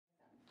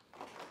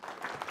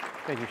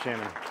Thank you,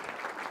 Shannon.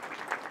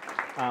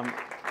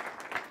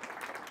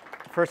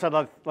 First,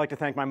 I'd like to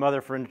thank my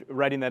mother for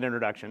writing that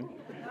introduction.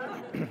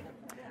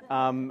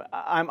 I'm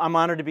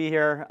honored to be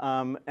here,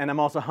 and I'm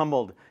also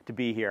humbled to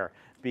be here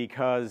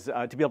because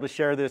to be able to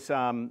share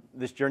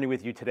this journey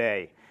with you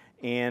today.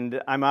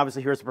 And I'm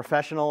obviously here as a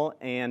professional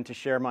and to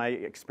share my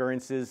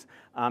experiences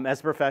as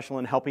a professional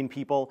in helping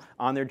people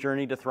on their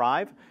journey to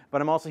thrive.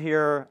 But I'm also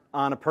here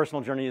on a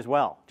personal journey as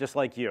well, just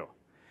like you.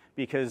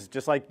 Because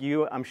just like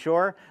you, I'm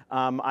sure,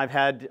 I've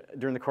had,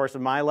 during the course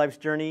of my life's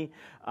journey,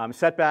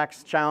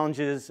 setbacks,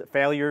 challenges,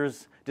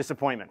 failures,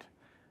 disappointment.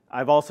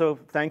 I've also,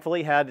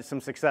 thankfully, had some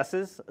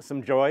successes,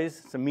 some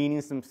joys, some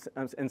meanings,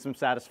 and some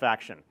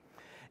satisfaction.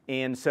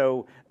 And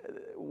so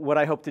what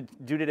I hope to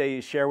do today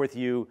is share with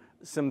you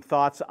some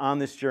thoughts on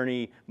this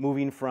journey,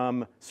 moving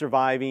from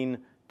surviving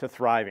to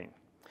thriving.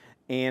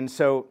 And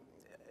so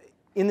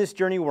in this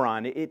journey we're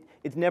on, it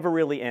never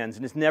really ends,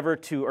 and it's never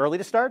too early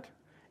to start,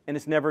 and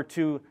it's never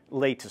too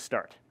late to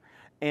start.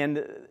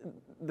 And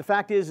the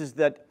fact is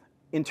that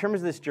in terms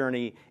of this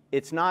journey,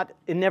 it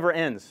never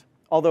ends.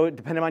 Although,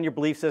 depending on your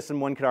belief system,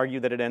 one could argue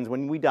that it ends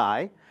when we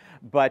die.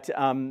 But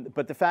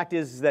the fact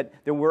is that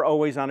we're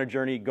always on a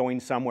journey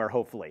going somewhere,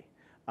 hopefully.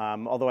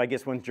 Although I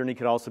guess one's journey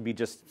could also be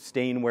just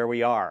staying where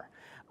we are.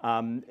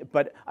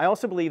 But I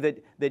also believe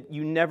that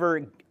you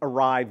never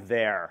arrive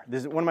there.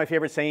 One of my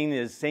favorite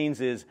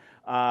sayings is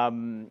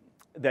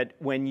that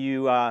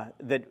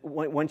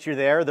once you're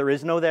there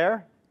is no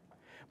there.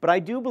 But I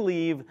do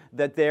believe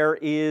that there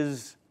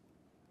is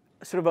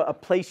sort of a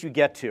place you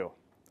get to,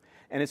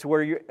 and it's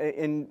where you're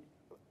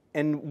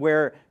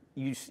where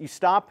you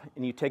stop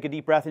and you take a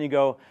deep breath and you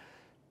go,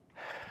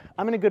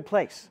 I'm in a good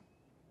place.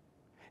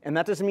 And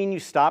that doesn't mean you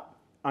stop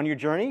on your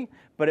journey,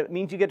 but it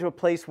means you get to a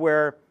place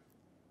where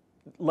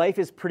life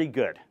is pretty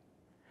good.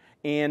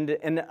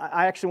 And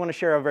I actually want to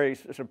share a very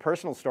sort of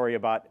personal story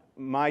about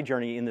my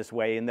journey in this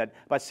way, in that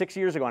about 6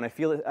 years ago, and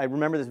I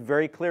remember this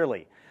very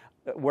clearly,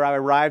 where I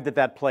arrived at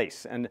that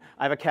place. And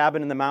I have a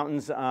cabin in the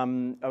mountains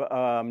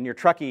near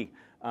Truckee,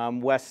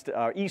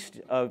 east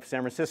of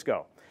San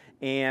Francisco.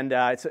 And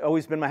it's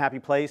always been my happy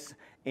place.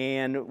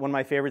 And one of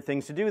my favorite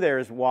things to do there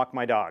is walk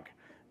my dog,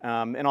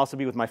 and also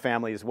be with my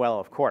family as well,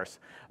 of course.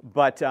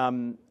 But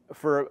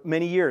for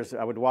many years,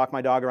 I would walk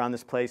my dog around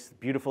this place,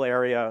 beautiful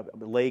area,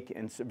 lake,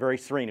 and very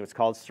serene. It was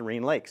called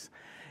Serene Lakes.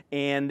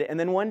 And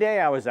then one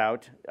day I was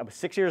out,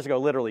 6 years ago,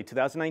 literally,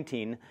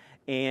 2019,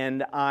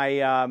 and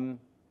I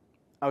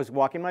was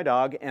walking my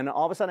dog, and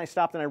all of a sudden I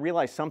stopped and I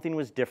realized something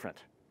was different.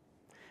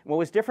 And what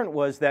was different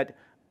was that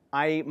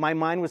my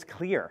mind was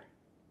clear.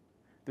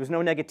 There was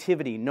no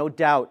negativity, no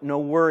doubt, no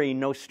worry,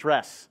 no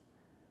stress.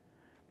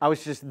 I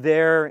was just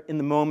there in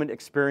the moment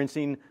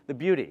experiencing the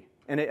beauty.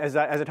 And as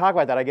I talk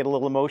about that, I get a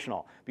little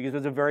emotional because it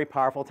was a very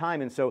powerful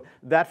time. And so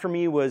that for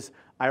me was,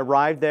 I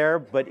arrived there,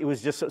 but it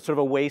was just sort of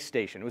a way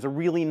station. It was a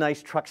really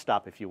nice truck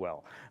stop, if you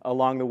will,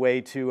 along the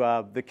way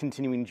to the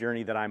continuing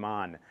journey that I'm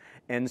on.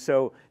 And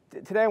so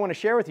today I want to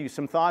share with you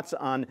some thoughts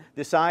on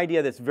this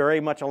idea that's very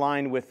much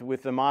aligned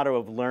with the motto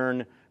of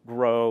learn,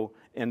 grow,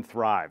 and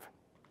thrive.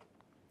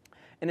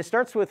 And it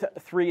starts with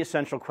 3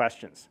 essential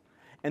questions.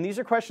 And these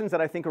are questions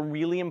that I think are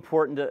really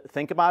important to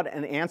think about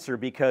and answer,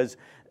 because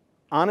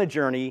on a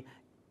journey,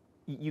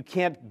 you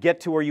can't get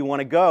to where you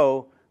want to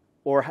go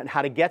or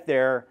how to get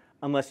there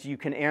unless you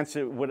can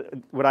answer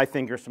what I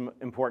think are some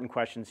important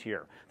questions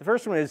here. The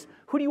first one is,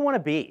 who do you want to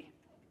be?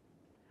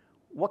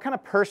 What kind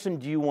of person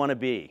do you want to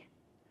be?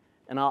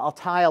 And I'll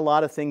tie a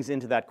lot of things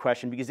into that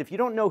question, because if you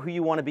don't know who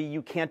you want to be,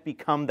 you can't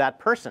become that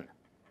person.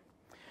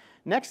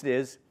 Next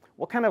is,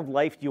 what kind of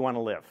life do you want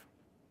to live?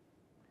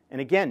 And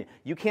again,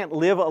 you can't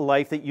live a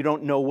life that you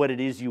don't know what it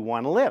is you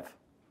want to live.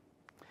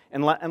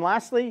 And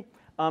lastly,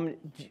 do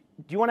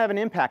you want to have an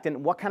impact,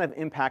 and what kind of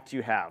impact do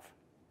you have?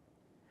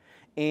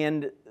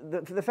 And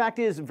the fact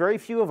is, very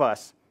few of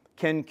us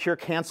can cure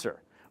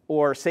cancer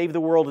or save the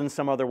world in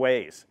some other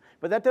ways.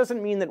 But that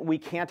doesn't mean that we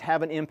can't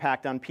have an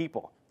impact on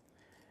people.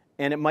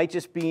 And it might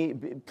just be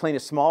playing a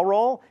small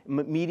role,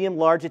 medium,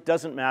 large, it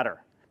doesn't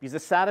matter. Because the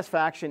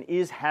satisfaction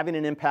is having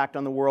an impact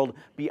on the world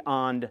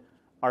beyond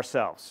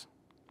ourselves.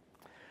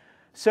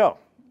 So,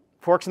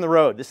 forks in the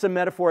road. This is a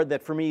metaphor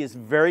that for me is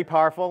very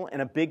powerful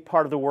and a big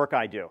part of the work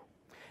I do.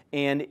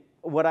 And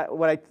when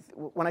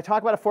I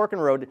talk about a fork in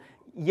the road,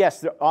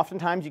 yes,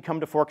 oftentimes you come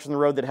to forks in the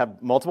road that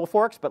have multiple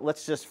forks, but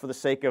let's just, for the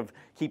sake of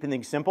keeping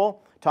things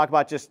simple, talk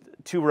about just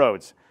 2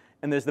 roads.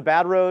 And there's the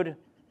bad road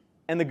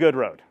and the good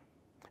road.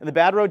 And the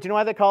bad road, do you know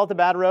why they call it the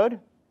bad road?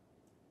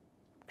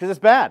 Because it's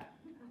bad.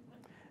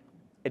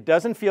 It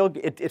doesn't feel,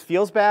 it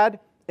feels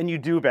bad, and you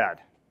do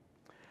bad.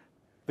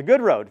 The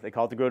good road, they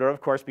call it the good road,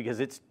 of course, because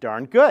it's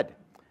darn good.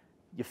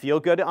 You feel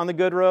good on the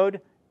good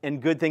road,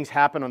 and good things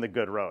happen on the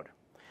good road.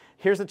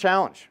 Here's the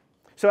challenge.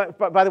 So,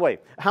 by the way,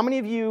 how many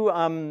of you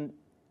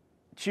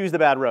choose the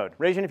bad road?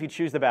 Raise your hand if you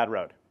choose the bad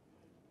road.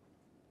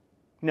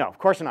 No, of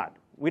course not.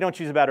 We don't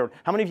choose the bad road.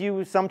 How many of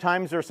you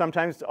sometimes or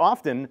sometimes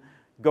often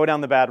go down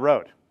the bad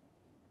road?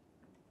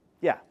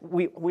 Yeah,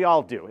 we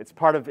all do. It's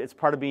part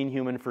of being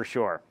human for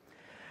sure.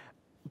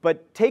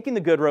 But taking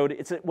the good road,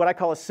 it's what I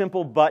call a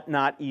simple but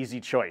not easy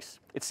choice.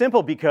 It's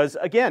simple because,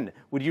 again,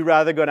 would you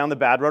rather go down the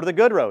bad road or the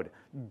good road?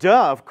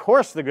 Duh, of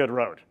course the good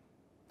road.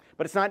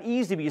 But it's not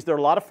easy because there are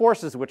a lot of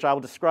forces, which I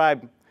will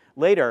describe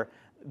later,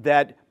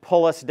 that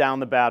pull us down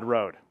the bad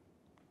road.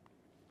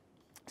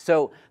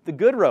 So the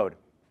good road,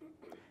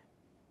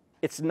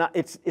 it's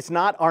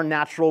not our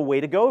natural way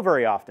to go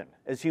very often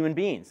as human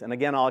beings. And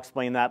again, I'll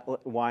explain that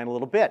why in a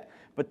little bit.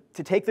 But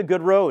to take the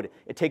good road,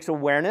 it takes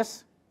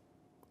awareness.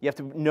 You have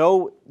to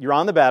know you're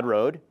on the bad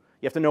road.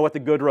 You have to know what the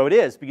good road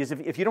is. Because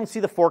if you don't see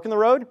the fork in the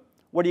road,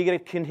 what are you going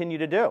to continue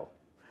to do?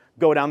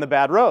 Go down the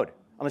bad road.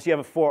 Unless you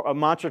have a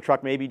monster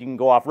truck, maybe you can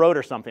go off-road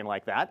or something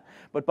like that.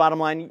 But bottom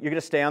line, you're going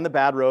to stay on the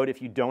bad road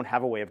if you don't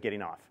have a way of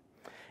getting off.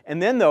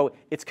 And then, though,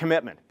 it's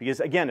commitment. Because,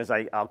 again, as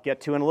I'll get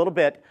to in a little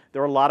bit,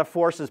 there are a lot of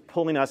forces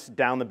pulling us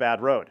down the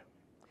bad road.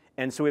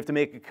 And so we have to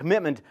make a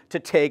commitment to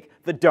take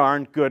the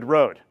darn good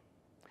road.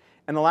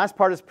 And the last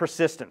part is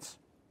persistence.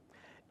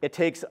 It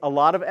takes a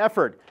lot of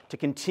effort to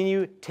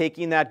continue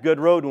taking that good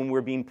road when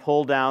we're being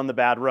pulled down the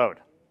bad road.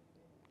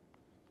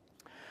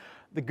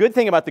 The good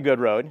thing about the good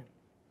road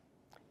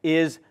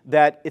is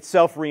that it's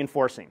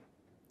self-reinforcing.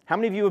 How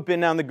many of you have been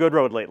down the good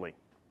road lately?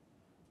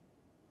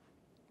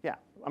 Yeah,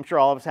 I'm sure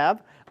all of us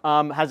have.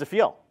 How's it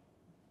feel?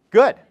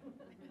 Good.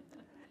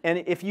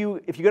 And if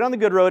you go down the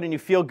good road and you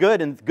feel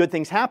good and good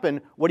things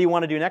happen, what do you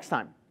want to do next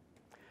time?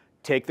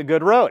 Take the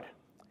good road.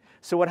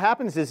 So what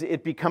happens is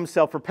it becomes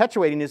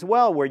self-perpetuating as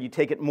well, where you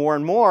take it more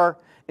and more,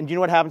 and do you know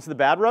what happens to the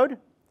bad road?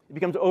 It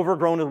becomes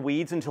overgrown with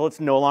weeds until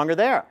it's no longer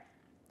there.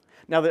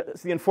 Now,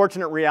 the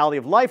unfortunate reality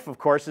of life, of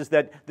course, is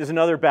that there's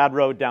another bad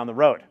road down the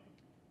road.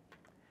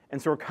 And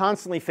so we're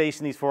constantly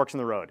facing these forks in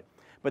the road.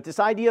 But this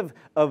idea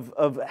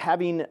of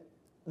having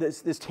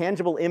this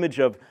tangible image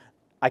of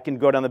I can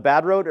go down the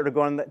bad road or to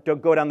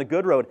go down the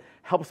good road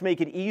helps make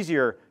it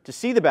easier to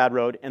see the bad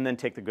road and then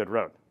take the good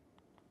road.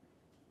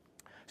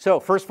 So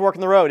first fork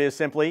in the road is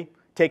simply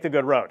take the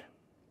good road.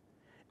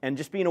 And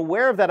just being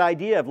aware of that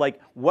idea of like,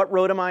 what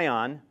road am I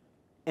on?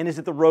 And is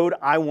it the road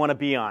I want to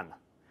be on?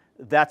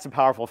 That's a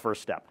powerful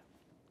first step.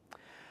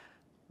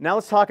 Now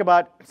let's talk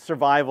about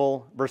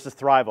survival versus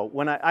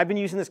thrival. I've been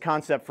using this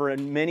concept for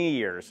many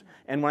years.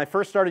 And when I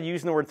first started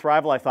using the word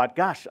thrival, I thought,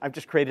 gosh, I've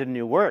just created a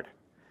new word.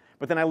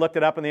 But then I looked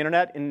it up on the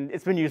internet, and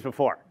it's been used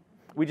before.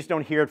 We just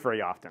don't hear it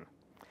very often.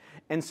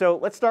 And so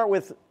let's start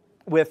with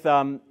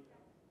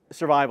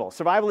survival.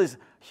 Survival is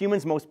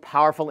humans' most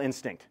powerful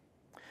instinct.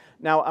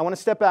 Now, I want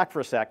to step back for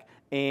a sec,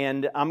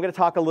 and I'm going to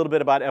talk a little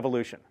bit about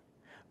evolution.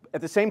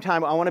 At the same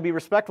time, I want to be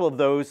respectful of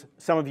those.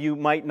 Some of you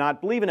might not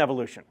believe in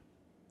evolution.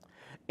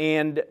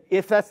 And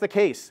if that's the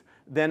case,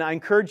 then I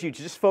encourage you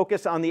to just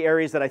focus on the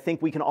areas that I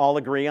think we can all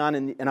agree on,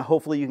 and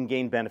hopefully you can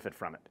gain benefit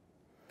from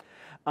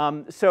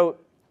it. So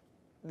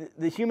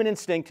the human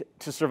instinct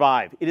to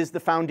survive, it is the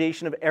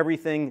foundation of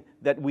everything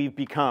that we've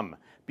become.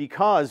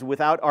 Because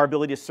without our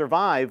ability to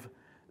survive,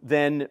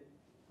 then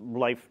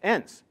life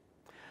ends.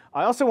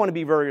 I also want to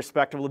be very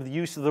respectful of the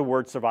use of the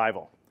word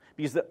survival.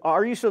 Because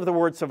our use of the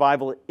word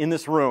survival in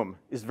this room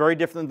is very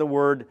different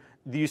than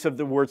the use of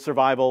the word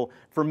survival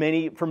for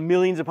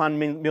millions upon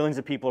millions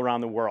of people around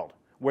the world,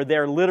 where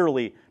they're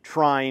literally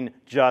trying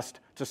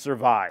just to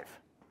survive.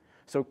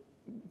 So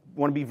I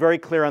want to be very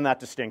clear on that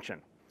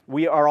distinction.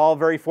 We are all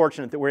very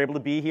fortunate that we're able to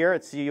be here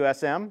at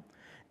CUSM,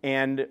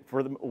 and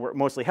we're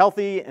mostly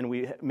healthy, and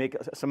we make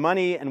some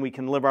money, and we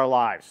can live our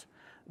lives.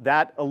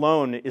 That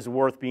alone is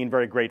worth being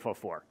very grateful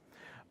for.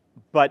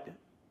 But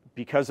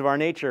because of our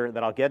nature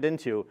that I'll get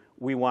into,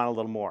 we want a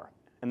little more,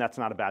 and that's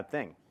not a bad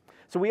thing.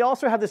 So we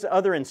also have this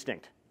other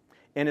instinct,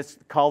 and it's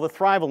called the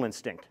thrival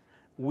instinct.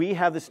 We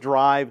have this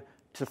drive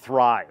to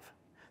thrive,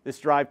 this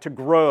drive to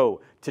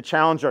grow, to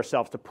challenge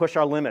ourselves, to push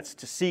our limits,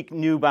 to seek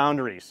new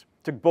boundaries,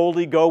 to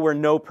boldly go where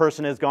no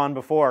person has gone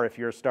before, if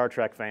you're a Star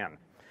Trek fan.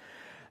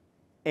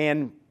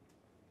 And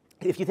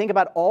if you think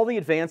about all the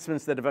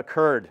advancements that have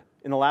occurred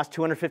in the last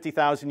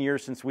 250,000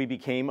 years since we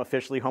became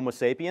officially Homo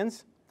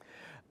sapiens,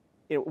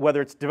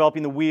 whether it's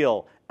developing the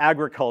wheel,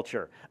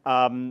 agriculture,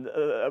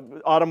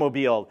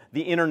 automobile,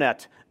 the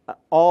internet,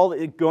 all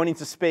going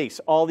into space,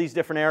 all these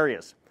different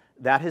areas,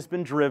 that has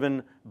been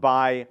driven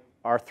by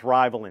our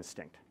thrival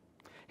instinct.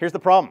 Here's the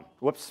problem.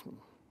 Whoops.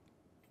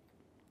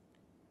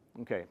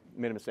 Okay,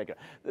 made a mistake.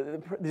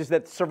 Is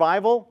that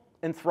survival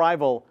and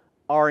thrival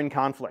are in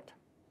conflict.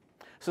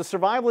 So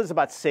survival is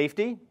about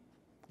safety,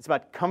 it's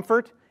about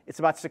comfort, it's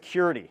about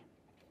security.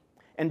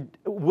 And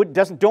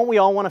don't we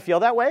all want to feel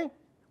that way?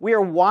 We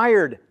are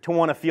wired to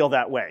want to feel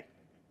that way.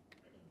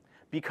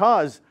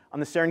 Because on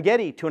the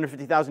Serengeti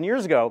 250,000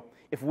 years ago,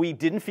 if we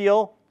didn't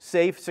feel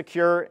safe,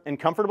 secure, and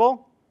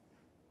comfortable,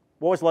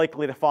 what was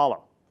likely to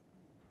follow?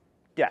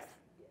 Death.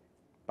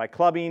 By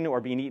clubbing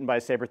or being eaten by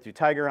a saber-toothed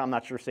tiger. I'm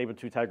not sure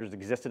saber-toothed tigers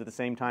existed at the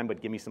same time,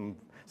 but give me some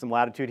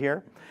latitude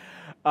here.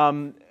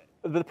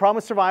 The problem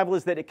with survival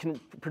is that it can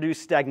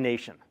produce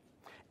stagnation.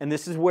 And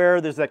this is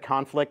where there's that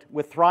conflict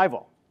with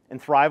thrival.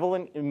 And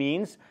thrival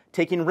means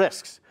taking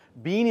risks,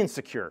 being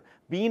insecure,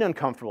 being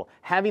uncomfortable,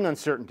 having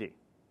uncertainty.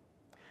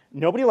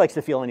 Nobody likes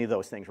to feel any of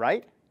those things,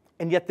 right?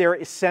 and yet they're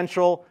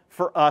essential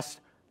for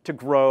us to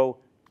grow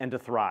and to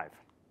thrive.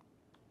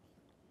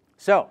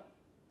 So,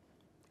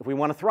 if we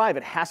want to thrive,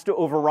 it has to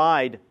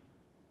override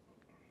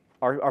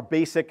our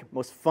basic,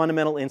 most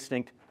fundamental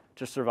instinct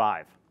to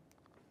survive.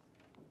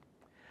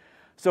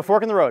 So,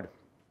 fork in the road.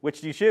 Which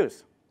do you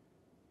choose?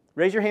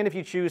 Raise your hand if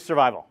you choose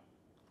survival.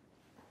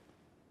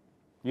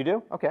 You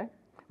do? Okay.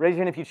 Raise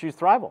your hand if you choose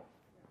thrival.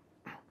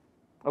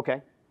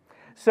 Okay.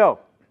 So,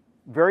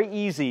 very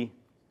easy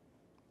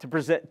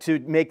to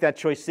make that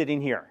choice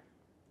sitting here.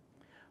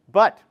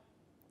 But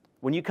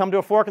when you come to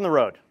a fork in the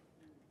road,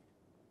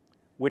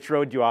 which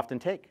road do you often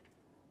take?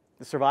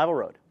 The survival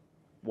road.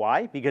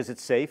 Why? Because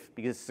it's safe,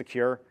 because it's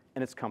secure,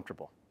 and it's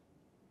comfortable.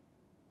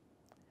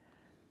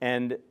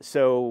 And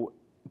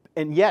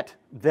yet,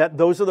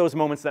 those are those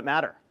moments that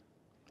matter.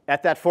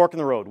 At that fork in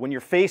the road, when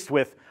you're faced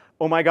with,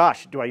 oh my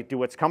gosh, do I do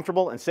what's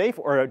comfortable and safe,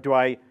 or do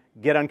I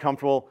get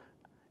uncomfortable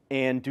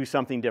and do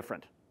something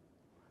different?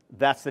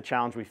 That's the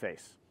challenge we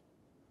face.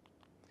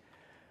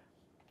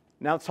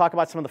 Now let's talk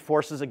about some of the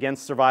forces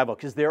against survival,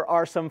 because there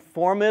are some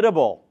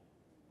formidable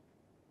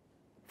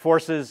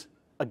forces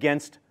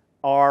against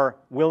our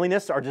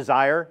willingness, our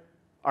desire,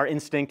 our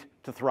instinct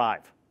to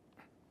thrive.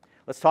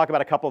 Let's talk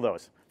about a couple of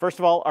those. First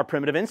of all, our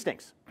primitive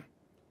instincts.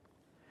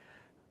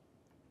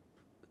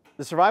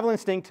 The survival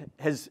instinct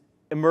has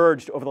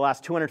emerged over the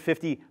last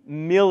 250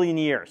 million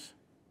years.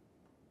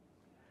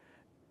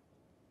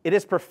 It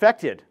has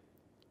perfected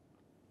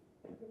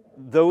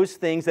those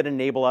things that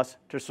enable us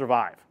to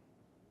survive.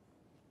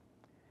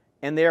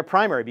 And they are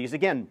primary because,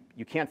 again,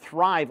 you can't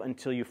thrive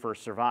until you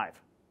first survive.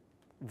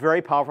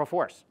 Very powerful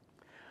force.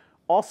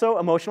 Also,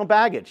 emotional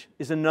baggage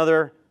is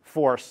another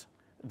force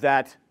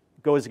that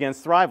goes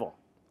against thrival.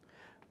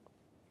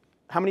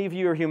 How many of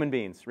you are human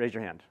beings? Raise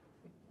your hand.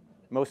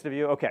 Most of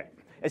you? Okay.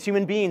 As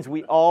human beings,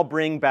 we all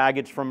bring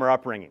baggage from our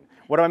upbringing.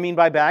 What do I mean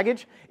by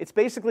baggage? It's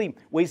basically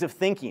ways of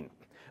thinking,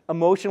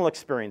 emotional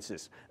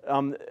experiences,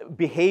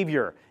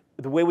 behavior,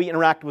 the way we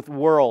interact with the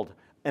world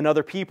and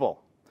other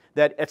people,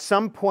 that at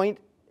some point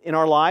in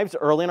our lives,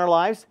 early in our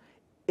lives,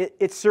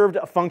 it served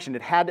a function.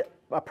 It had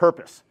a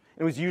purpose.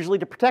 It was usually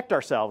to protect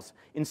ourselves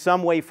in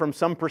some way from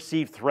some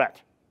perceived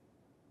threat.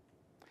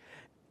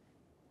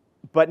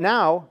 But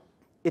now,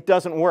 it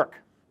doesn't work.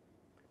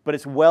 But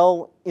it's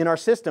well in our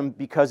system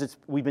because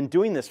we've been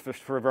doing this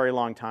for a very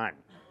long time.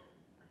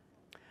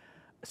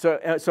 So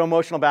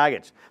emotional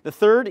baggage. The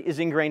third is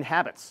ingrained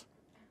habits.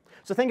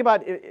 So think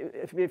about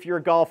if you're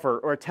a golfer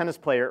or a tennis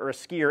player or a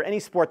skier, any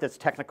sport that's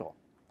technical.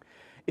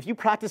 If you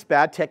practice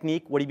bad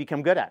technique, what do you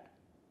become good at?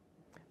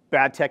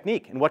 Bad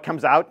technique. And what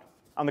comes out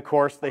on the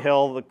course, the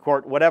hill, the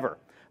court, whatever?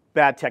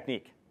 Bad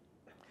technique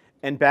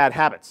and bad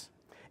habits.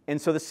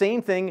 And so the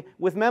same thing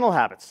with mental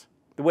habits.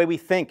 The way we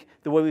think,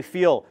 the way we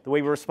feel, the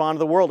way we respond to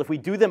the world. If we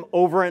do them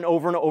over and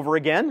over and over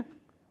again,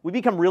 we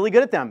become really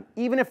good at them,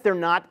 even if they're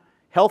not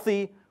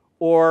healthy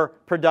or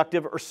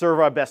productive or serve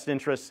our best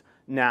interests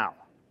now.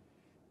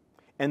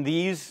 And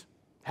these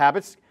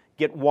habits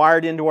get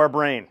wired into our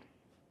brain.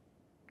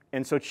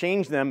 And so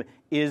change them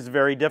is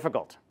very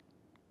difficult.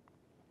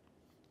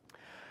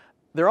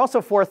 There are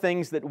also 4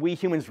 things that we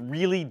humans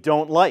really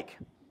don't like: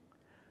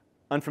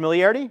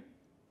 unfamiliarity,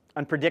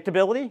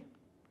 unpredictability,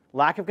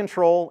 lack of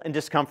control, and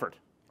discomfort.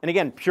 And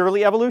again,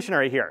 purely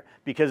evolutionary here,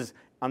 because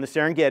on the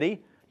Serengeti,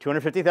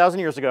 250,000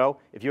 years ago,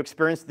 if you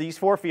experienced these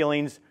 4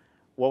 feelings,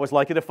 what was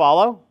likely to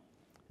follow?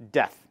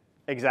 Death.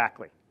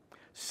 Exactly.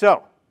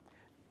 So,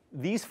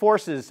 these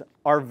forces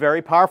are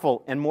very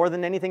powerful, and more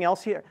than anything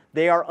else here,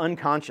 they are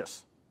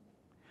unconscious.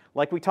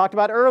 Like we talked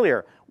about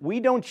earlier,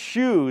 we don't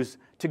choose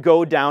to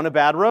go down a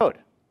bad road.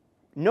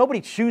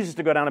 Nobody chooses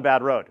to go down a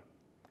bad road.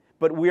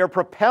 But we are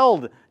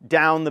propelled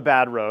down the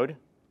bad road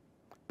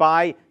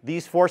by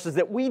these forces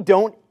that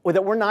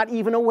we're not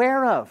even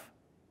aware of.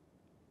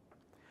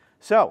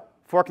 So,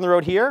 fork in the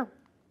road here,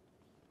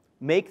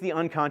 make the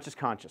unconscious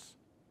conscious.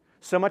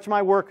 So much of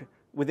my work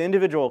with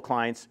individual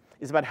clients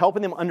is about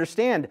helping them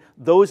understand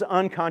those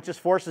unconscious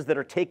forces that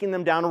are taking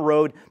them down a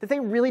road that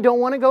they really don't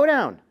want to go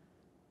down.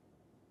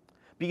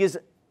 Because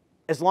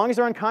as long as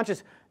they're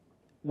unconscious,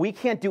 we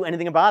can't do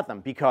anything about them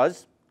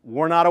because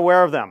we're not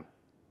aware of them.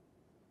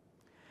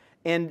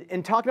 And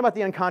in talking about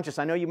the unconscious,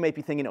 I know you may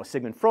be thinking,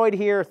 Sigmund Freud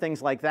here,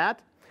 things like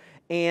that.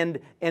 And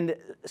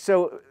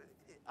so,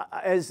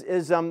 as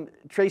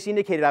Tracy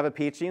indicated, I have a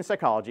PhD in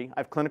psychology. I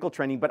have clinical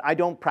training, but I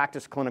don't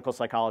practice clinical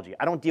psychology.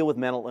 I don't deal with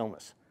mental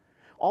illness.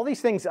 All these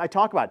things I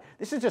talk about,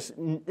 this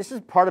is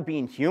part of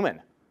being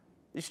human.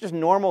 This is just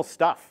normal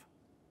stuff.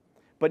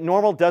 But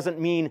normal doesn't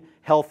mean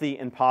healthy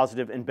and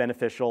positive and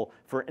beneficial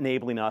for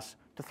enabling us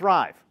to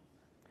thrive.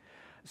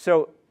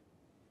 So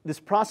this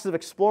process of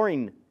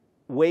exploring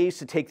ways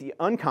to take the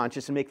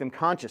unconscious and make them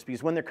conscious,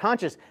 because when they're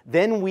conscious,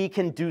 then we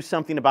can do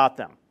something about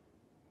them.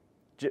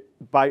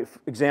 By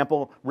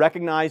example,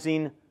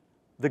 recognizing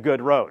the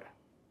good road.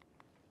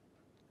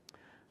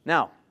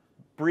 Now,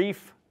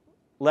 brief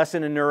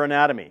lesson in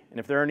neuroanatomy. And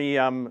if there are any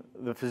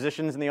the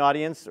physicians in the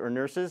audience or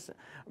nurses, or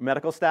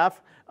medical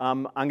staff,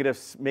 I'm going to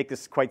make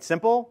this quite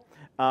simple.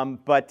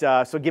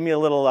 So give me a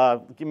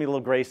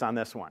little grace on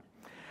this one.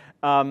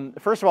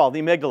 First of all,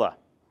 the amygdala.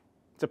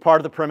 It's a part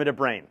of the primitive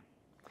brain.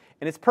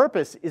 And its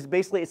purpose is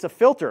basically it's a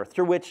filter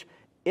through which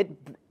it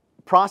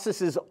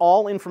processes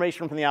all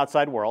information from the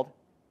outside world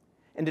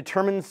and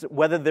determines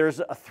whether there's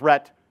a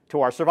threat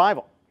to our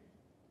survival.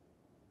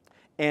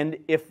 And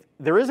if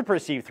there is a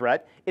perceived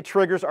threat, it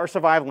triggers our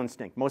survival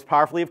instinct. Most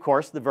powerfully, of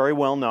course, the very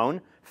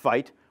well-known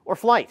fight or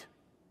flight.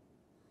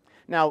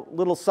 Now,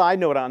 little side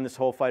note on this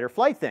whole fight or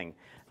flight thing.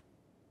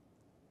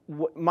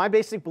 My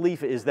basic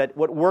belief is that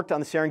what worked on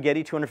the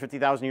Serengeti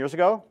 250,000 years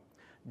ago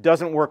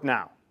doesn't work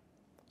now.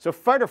 So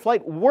fight or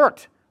flight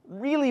worked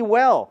really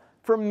well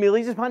for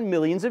millions upon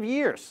millions of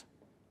years.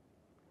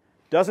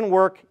 Doesn't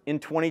work in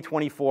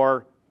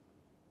 2024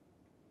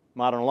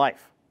 modern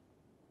life.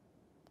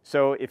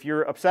 So if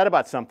you're upset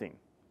about something,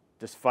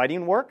 does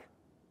fighting work?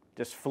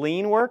 Does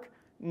fleeing work?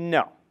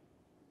 No.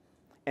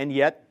 And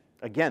yet,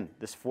 again,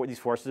 these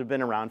forces have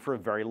been around for a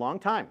very long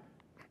time.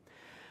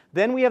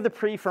 Then we have the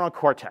prefrontal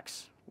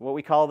cortex, what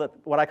I call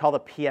the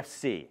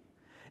PFC.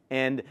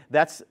 And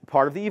that's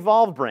part of the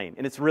evolved brain.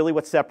 And it's really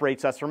what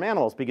separates us from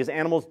animals, because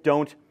animals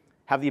don't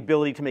have the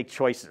ability to make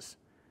choices.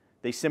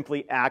 They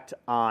simply act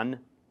on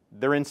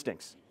their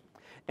instincts.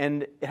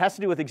 And it has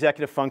to do with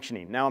executive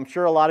functioning. Now, I'm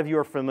sure a lot of you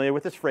are familiar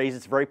with this phrase.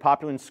 It's very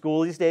popular in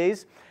school these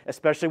days,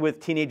 especially with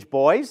teenage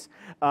boys.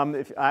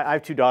 I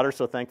have 2 daughters,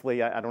 so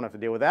thankfully I don't have to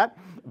deal with that.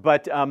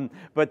 But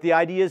the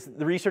idea is,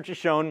 the research has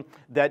shown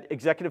that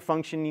executive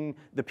functioning,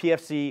 the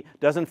PFC,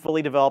 doesn't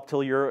fully develop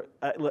till you're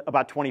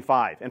about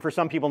 25. And for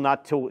some people,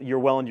 not till you're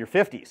well into your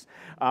 50s.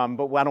 But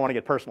I don't want to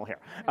get personal here.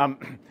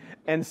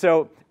 And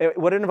so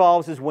what it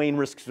involves is weighing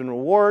risks and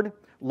reward,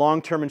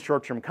 long-term and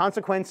short-term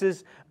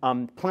consequences,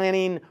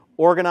 planning,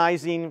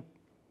 organizing,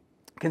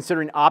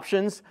 considering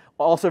options,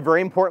 also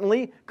very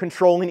importantly,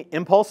 controlling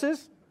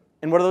impulses.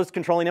 And what are those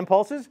controlling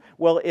impulses?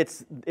 Well,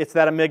 it's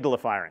that amygdala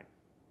firing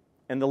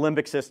and the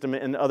limbic system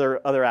and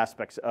other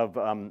aspects of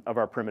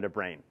our primitive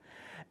brain.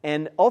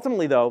 And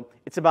ultimately, though,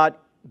 it's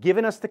about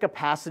giving us the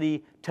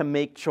capacity to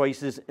make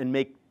choices and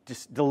make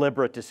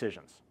deliberate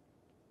decisions.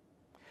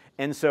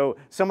 And so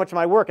much of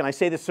my work, and I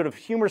say this sort of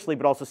humorously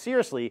but also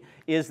seriously,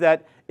 is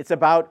that it's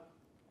about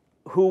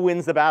who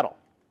wins the battle.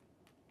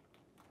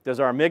 Does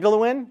our amygdala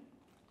win,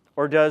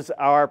 or does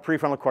our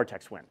prefrontal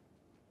cortex win?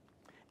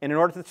 And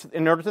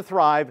in order to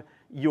thrive,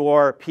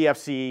 your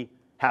PFC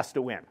has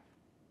to win.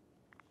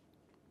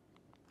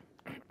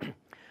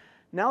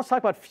 Now let's talk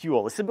about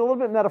fuel. This is a little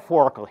bit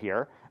metaphorical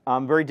here,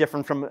 very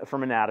different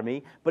from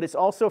anatomy, but it's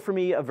also, for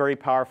me, a very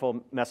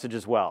powerful message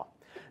as well.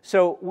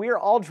 So we are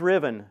all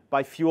driven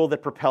by fuel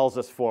that propels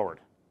us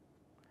forward.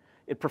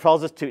 It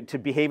propels us to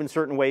behave in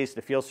certain ways,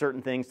 to feel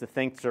certain things, to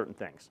think certain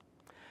things.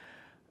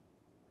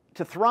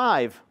 To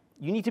thrive,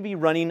 you need to be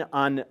running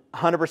on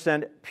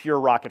 100% pure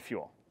rocket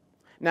fuel.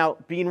 Now,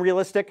 being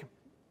realistic,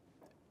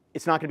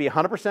 it's not going to be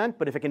 100%,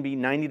 but if it can be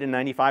 90 to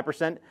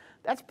 95%,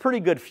 that's pretty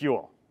good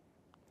fuel.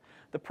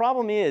 The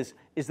problem is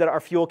that our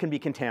fuel can be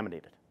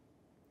contaminated.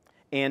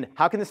 And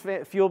how can this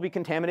fuel be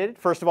contaminated?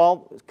 First of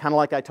all, kind of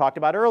like I talked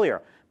about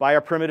earlier, by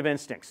our primitive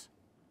instincts,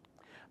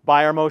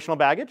 by our emotional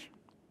baggage,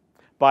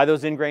 by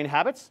those ingrained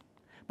habits.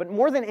 But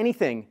more than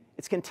anything,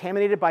 it's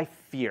contaminated by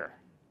fear.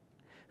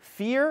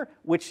 Fear,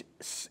 which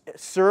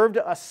served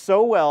us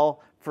so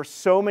well for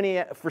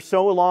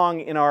so long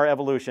in our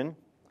evolution,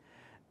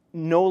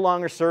 no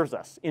longer serves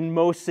us in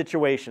most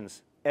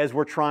situations as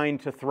we're trying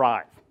to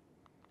thrive.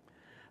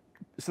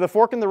 So the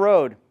fork in the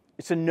road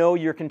is to know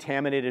your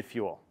contaminated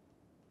fuel.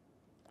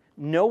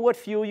 Know what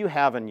fuel you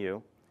have in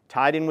you,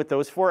 tied in with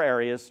those 4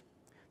 areas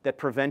that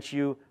prevent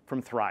you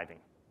from thriving.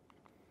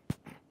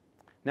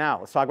 Now,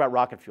 let's talk about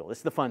rocket fuel. This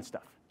is the fun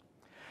stuff.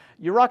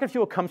 Your rocket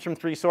fuel comes from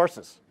 3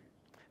 sources.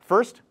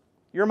 First,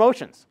 your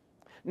emotions.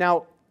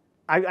 Now,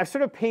 I've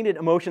sort of painted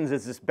emotions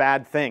as this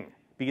bad thing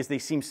because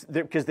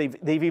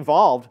they've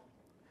evolved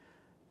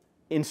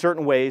in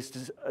certain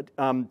ways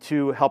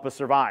to help us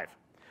survive.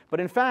 But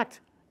in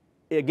fact,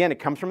 again, it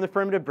comes from the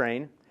primitive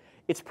brain.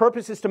 Its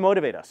purpose is to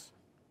motivate us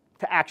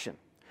to action.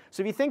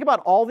 So if you think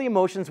about all the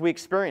emotions we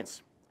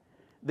experience,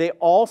 they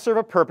all serve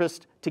a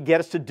purpose to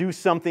get us to do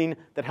something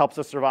that helps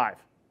us survive.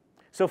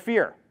 So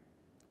fear,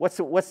 what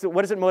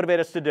does it motivate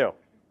us to do?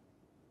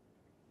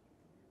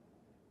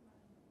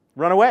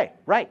 Run away,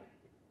 right.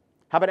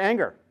 How about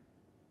anger?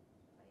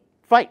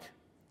 Fight.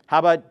 How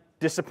about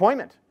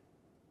disappointment?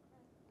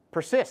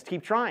 Persist,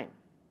 keep trying.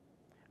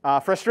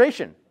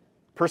 Frustration,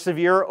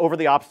 persevere over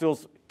the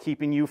obstacles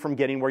keeping you from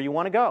getting where you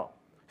want to go.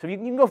 So you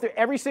can go through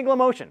every single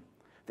emotion.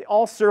 They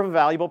all serve a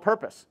valuable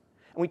purpose.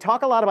 And we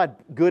talk a lot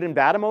about good and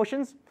bad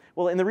emotions.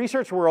 Well, in the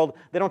research world,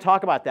 they don't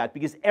talk about that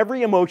because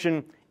every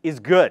emotion is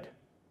good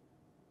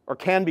or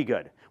can be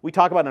good. We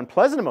talk about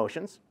unpleasant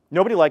emotions.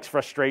 Nobody likes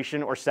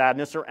frustration or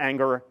sadness or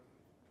anger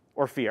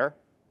or fear.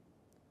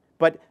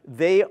 But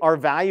they are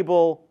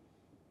valuable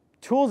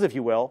tools, if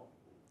you will,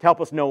 to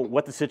help us know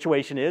what the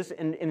situation is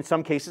and, in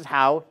some cases,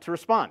 how to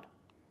respond.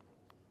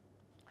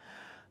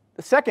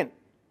 The second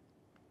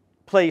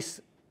source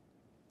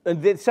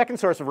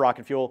of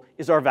rocket fuel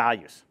is our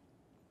values.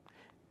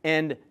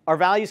 And our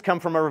values come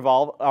from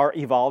our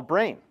evolved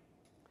brain.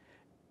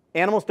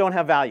 Animals don't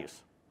have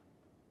values.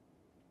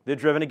 They're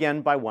driven,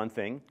 again, by one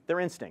thing, their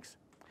instincts.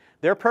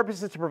 Their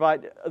purpose is to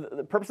provide,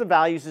 the purpose of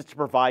values is to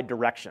provide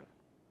direction.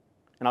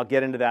 And I'll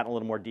get into that in a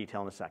little more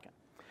detail in a second.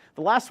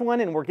 The last one,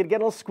 and we're going to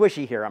get a little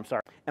squishy here, I'm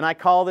sorry, and I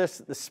call this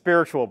the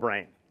spiritual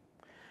brain.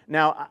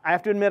 Now, I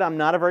have to admit I'm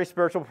not a very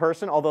spiritual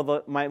person,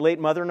 although my late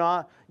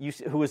mother-in-law,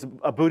 who was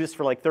a Buddhist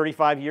for like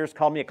 35 years,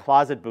 called me a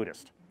closet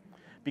Buddhist.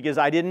 Because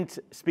I didn't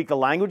speak the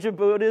language of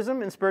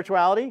Buddhism and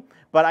spirituality,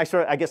 but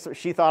I guess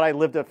she thought I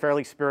lived a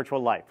fairly spiritual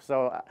life.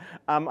 So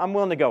I'm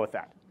willing to go with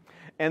that.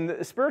 And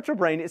the spiritual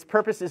brain, its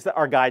purpose is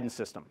our guidance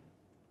system.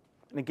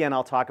 And again,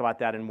 I'll talk about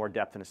that in more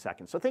depth in a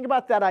second. So think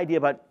about that idea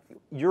about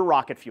your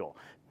rocket fuel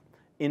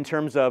in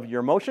terms of your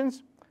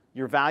emotions,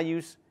 your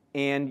values,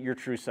 and your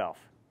true self.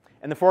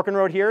 And the fork in the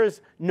road here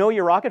is know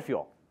your rocket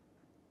fuel.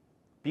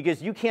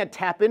 Because you can't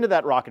tap into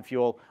that rocket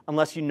fuel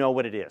unless you know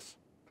what it is.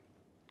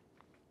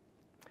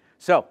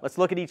 So let's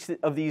look at each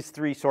of these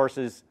three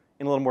sources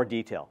in a little more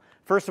detail.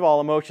 First of all,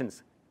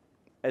 emotions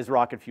as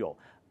rocket fuel.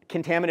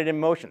 Contaminated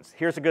emotions.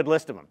 Here's a good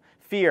list of them.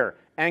 Fear,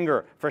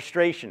 anger,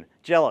 frustration,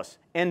 jealous,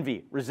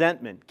 envy,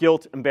 resentment,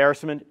 guilt,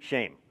 embarrassment,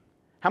 shame.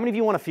 How many of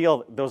you want to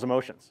feel those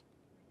emotions?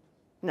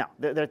 No,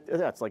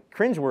 that's like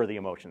cringeworthy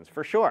emotions,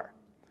 for sure.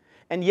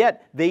 And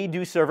yet, they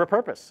do serve a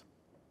purpose.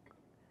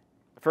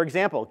 For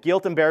example,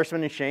 guilt,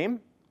 embarrassment, and shame,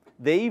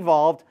 they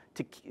evolved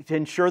to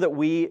ensure that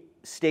we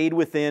stayed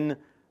within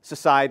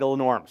societal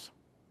norms.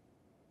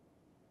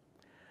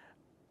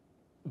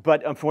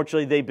 But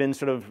unfortunately, they've been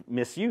sort of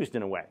misused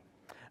in a way.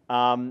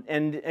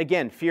 And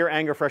again, fear,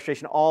 anger,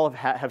 frustration, all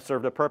have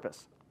served a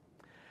purpose.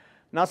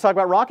 Now let's talk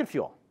about rocket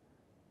fuel.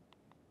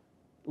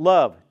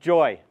 Love,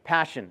 joy,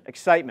 passion,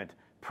 excitement,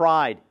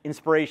 pride,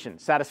 inspiration,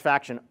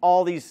 satisfaction,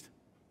 all these.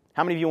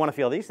 How many of you want to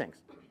feel these things?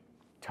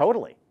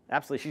 Totally.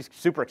 Absolutely. She's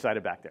super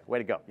excited back there. Way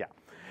to go. Yeah.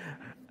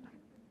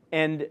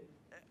 And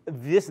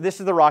this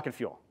is the rocket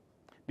fuel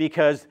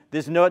because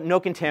there's no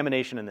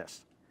contamination in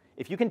this.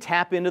 If you can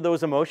tap into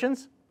those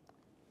emotions,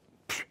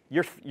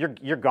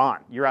 you're gone.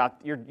 You're out.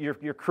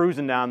 You're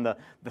cruising down the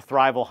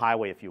Thrival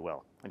Highway, if you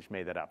will. I just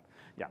made that up.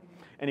 Yeah.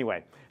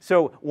 Anyway,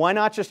 so why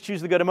not just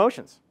choose the good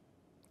emotions?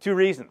 Two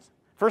reasons.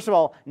 First of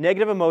all,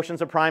 negative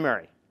emotions are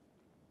primary.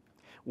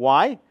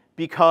 Why?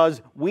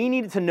 Because we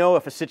needed to know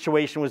if a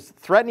situation was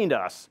threatening to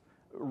us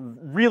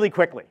really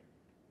quickly.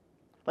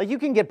 Like you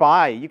can get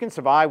by, you can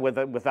survive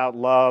without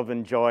love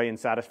and joy and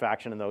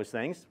satisfaction and those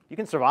things. You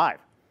can survive.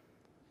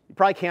 You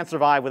probably can't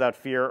survive without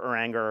fear or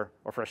anger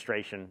or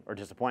frustration or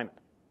disappointment.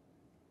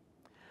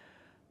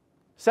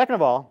 Second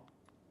of all,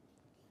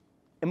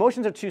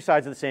 emotions are two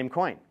sides of the same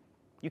coin.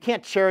 You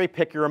can't cherry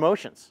pick your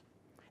emotions.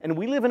 And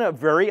we live in a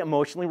very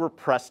emotionally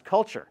repressed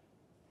culture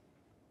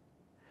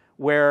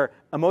where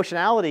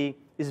emotionality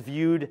is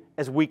viewed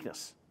as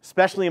weakness,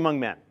 especially among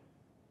men.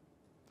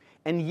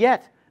 And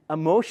yet,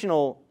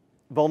 emotional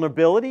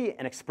vulnerability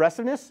and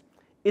expressiveness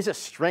is a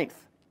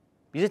strength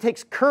because it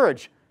takes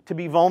courage to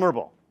be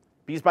vulnerable.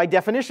 Because by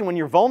definition, when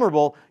you're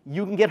vulnerable,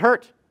 you can get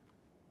hurt.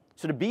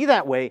 So to be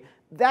that way,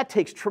 that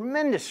takes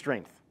tremendous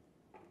strength.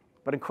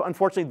 But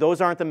unfortunately,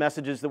 those aren't the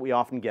messages that we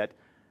often get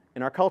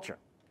in our culture.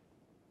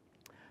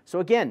 So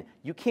again,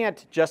 you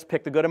can't just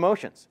pick the good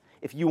emotions.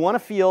 If you want to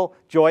feel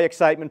joy,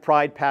 excitement,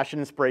 pride, passion,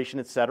 inspiration,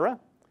 etc.,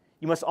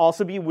 you must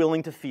also be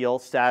willing to feel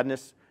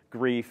sadness,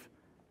 grief,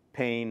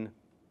 pain,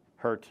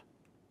 hurt,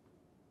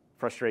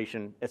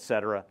 frustration,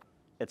 etc.,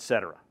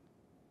 etc.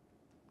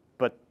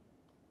 But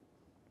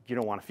you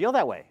don't want to feel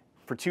that way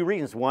for two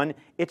reasons. One,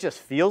 it just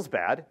feels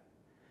bad.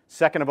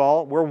 Second of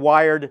all, we're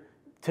wired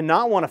to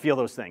not want to feel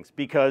those things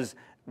because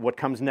what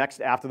comes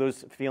next after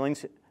those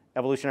feelings,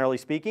 evolutionarily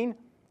speaking,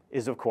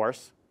 is, of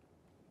course,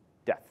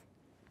 death.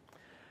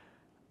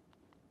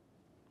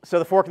 So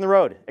the fork in the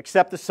road,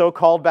 accept the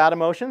so-called bad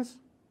emotions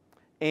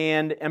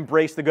and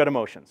embrace the good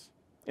emotions.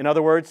 In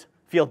other words,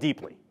 feel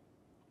deeply.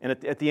 And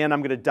at the end,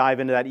 I'm going to dive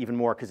into that even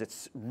more because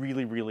it's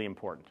really, really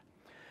important.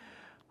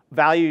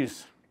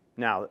 Values,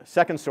 now,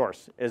 second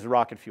source is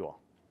rocket fuel.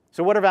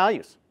 So what are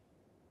values?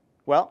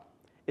 Well,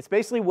 it's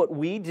basically what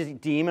we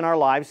deem in our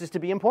lives is to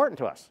be important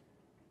to us.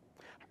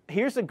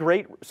 Here's a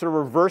great sort of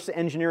reverse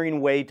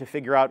engineering way to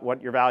figure out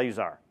what your values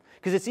are.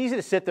 Because it's easy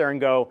to sit there and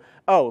go,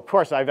 oh, of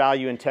course I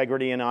value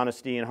integrity and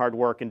honesty and hard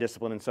work and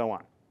discipline and so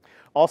on.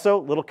 Also,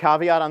 little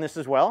caveat on this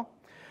as well.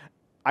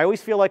 I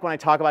always feel like when I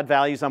talk about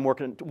values, I'm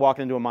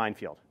walking into a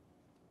minefield.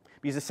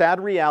 Because the sad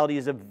reality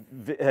is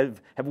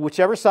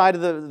whichever side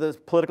of the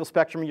political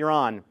spectrum you're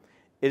on,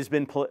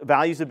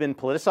 values have been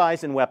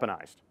politicized and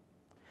weaponized.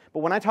 But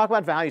when I talk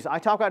about values, I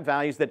talk about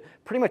values that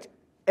pretty much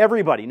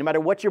everybody, no matter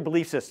what your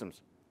belief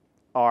systems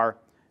are,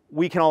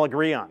 we can all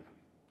agree on.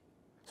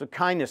 So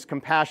kindness,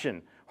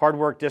 compassion, hard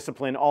work,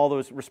 discipline, all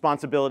those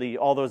responsibility,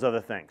 all those other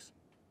things.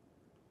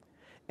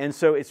 And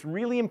so it's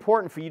really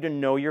important for you to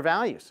know your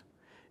values.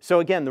 So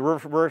again, the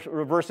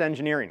reverse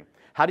engineering.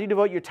 How do you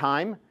devote your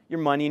time, your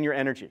money, and your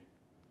energy?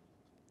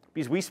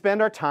 Because we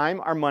spend our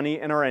time, our money,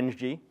 and our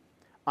energy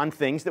on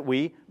things that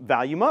we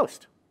value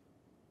most.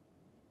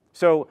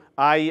 So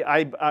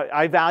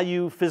I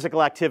value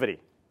physical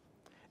activity.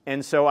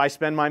 And so I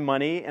spend my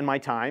money and my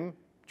time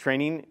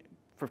training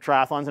for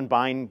triathlons and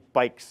buying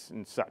bikes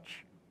and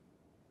such.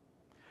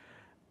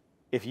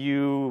 If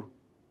you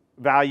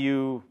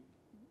value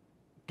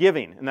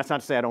giving, and that's not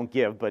to say I don't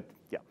give, but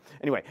yeah.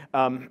 Anyway,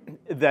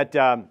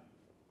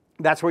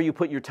 that's where you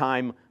put your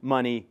time,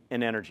 money,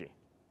 and energy.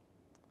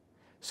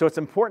 So it's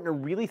important to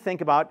really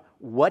think about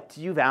what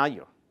do you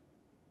value?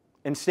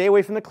 And stay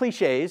away from the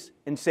cliches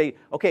and say,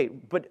 okay,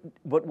 but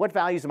what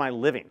values am I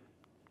living?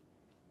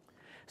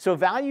 So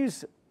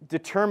values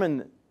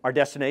determine our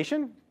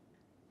destination.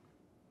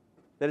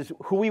 That is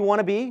who we want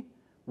to be,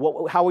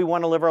 how we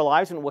want to live our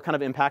lives, and what kind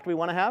of impact we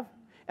want to have,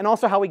 and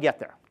also how we get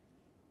there.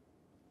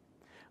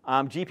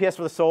 GPS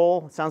for the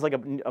Soul sounds like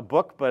a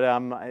book, but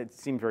it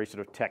seems very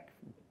sort of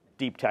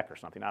deep tech or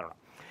something. I don't know.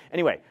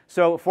 Anyway,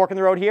 so fork in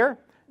the road here,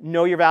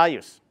 know your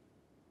values,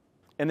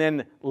 and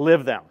then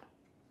live them.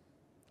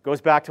 Goes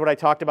back to what I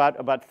talked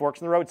about forks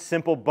in the road,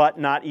 simple but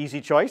not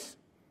easy choice.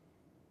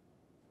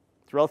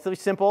 It's relatively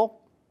simple,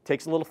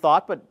 takes a little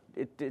thought, but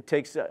it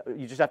takes,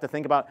 you just have to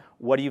think about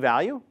what do you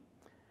value?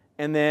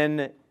 And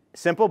then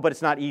simple, but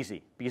it's not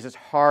easy because it's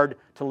hard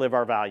to live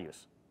our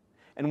values.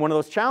 And one of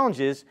those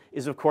challenges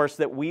is, of course,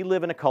 that we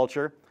live in a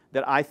culture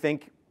that I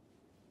think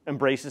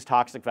embraces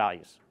toxic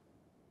values.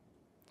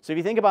 So if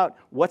you think about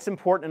what's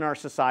important in our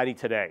society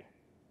today,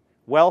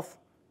 wealth,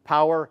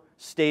 power,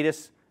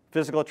 status,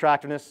 physical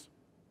attractiveness.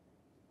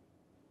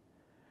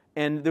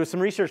 And there was some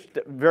research,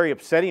 very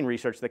upsetting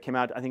research that came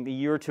out, I think, a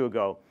year or two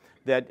ago,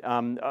 that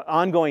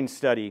ongoing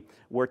study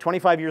where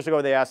 25 years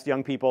ago they asked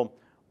young people,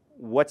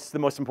 what's the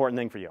most important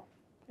thing for you?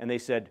 And they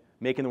said,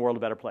 making the world a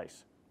better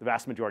place. The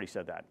vast majority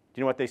said that. Do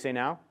you know what they say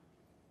now?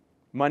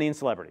 Money and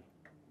celebrity.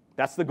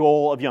 That's the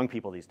goal of young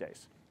people these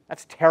days.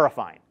 That's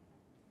terrifying.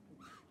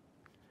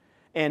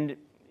 And,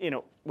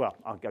 well,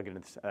 I'll get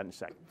into that in a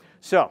second.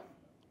 So,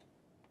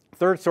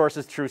 third source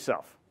is true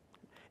self.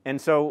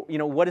 And so,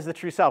 what is the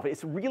true self?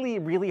 It's really,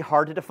 really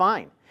hard to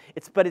define.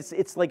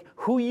 It's like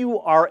who you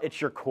are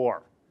at your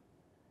core.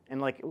 And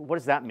like, what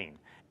does that mean?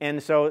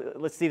 And so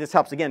let's see if this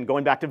helps. Again,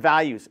 going back to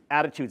values,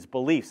 attitudes,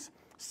 beliefs,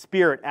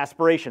 spirit,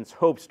 aspirations,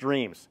 hopes,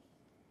 dreams.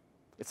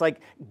 It's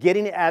like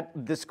getting at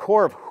this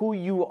core of who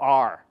you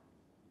are.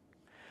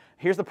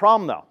 Here's the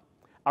problem, though.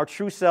 Our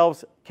true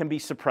selves can be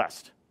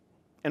suppressed,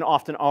 and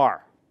often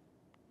are.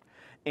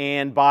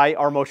 And by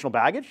our emotional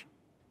baggage,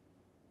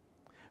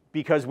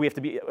 because we have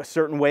to be a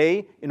certain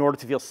way in order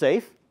to feel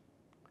safe,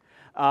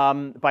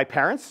 by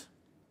parents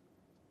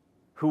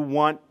who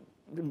want,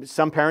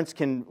 some parents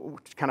can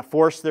kind of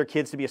force their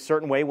kids to be a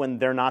certain way when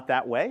they're not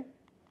that way.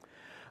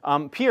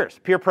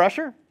 Peer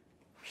pressure,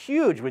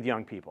 huge with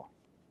young people.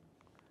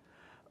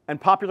 And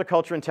popular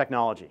culture and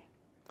technology.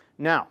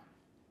 Now,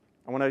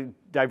 I want to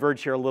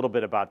diverge here a little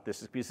bit about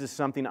this because this is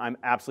something I'm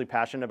absolutely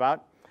passionate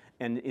about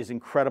and is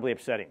incredibly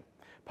upsetting.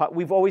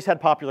 We've always had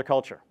popular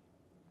culture.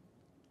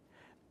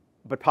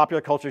 But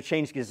popular culture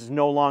changed because it's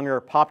no longer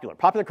popular.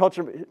 Popular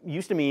culture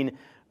used to mean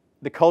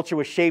the culture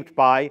was shaped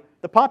by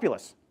the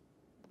populace.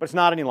 But it's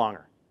not any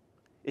longer.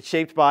 It's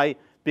shaped by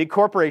big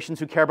corporations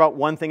who care about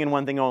one thing and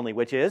one thing only,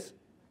 which is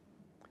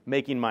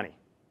making money.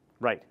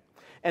 Right.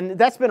 And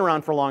that's been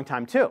around for a long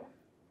time, too.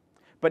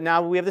 But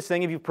now we have this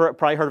thing, if you've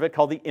probably heard of it,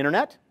 called the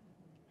internet.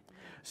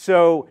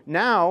 So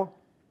now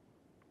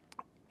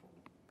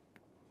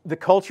the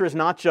culture is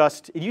not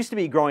just, it used to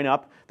be growing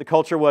up, the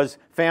culture was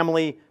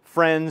family,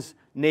 friends,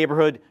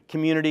 neighborhood,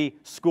 community,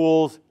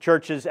 schools,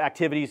 churches,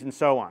 activities, and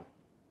so on.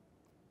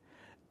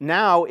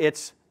 Now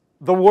it's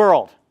the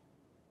world.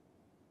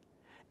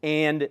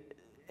 And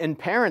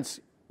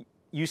parents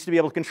used to be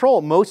able to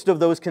control most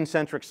of those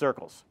concentric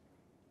circles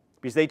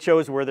because they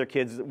chose where their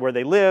kids, where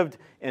they lived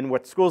and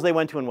what schools they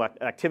went to and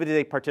what activity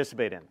they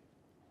participate in.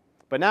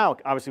 But now,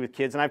 obviously with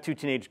kids, and I have 2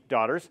 teenage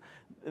daughters,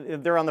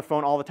 they're on the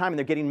phone all the time and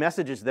they're getting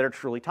messages that are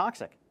truly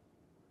toxic.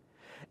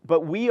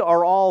 But we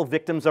are all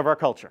victims of our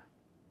culture.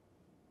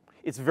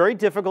 It's very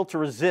difficult to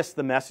resist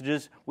the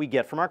messages we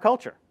get from our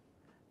culture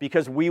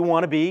because we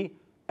want to be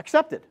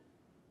accepted.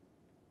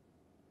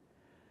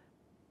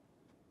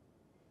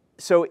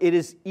 So it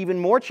is even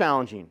more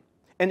challenging.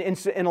 And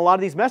a lot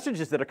of these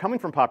messages that are coming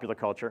from popular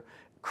culture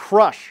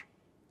crush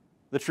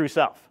the true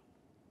self.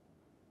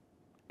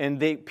 And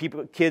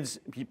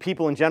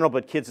people in general,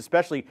 but kids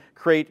especially,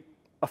 create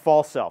a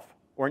false self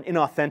or an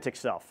inauthentic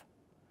self.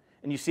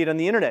 And you see it on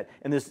the internet.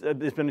 And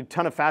there's been a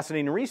ton of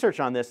fascinating research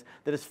on this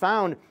that has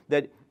found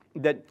that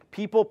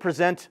people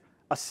present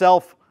a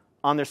self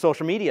on their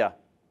social media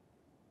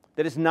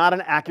that is not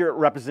an accurate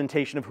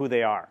representation of who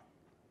they are.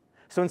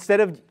 So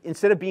instead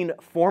of being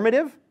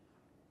formative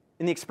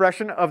in the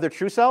expression of their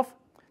true self,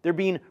 they're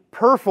being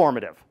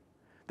performative.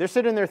 They're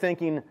sitting there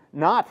thinking,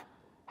 not,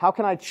 how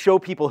can I show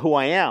people who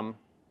I am?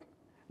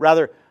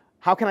 Rather,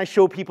 how can I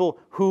show people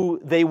who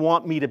they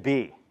want me to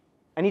be?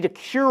 I need to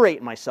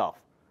curate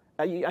myself.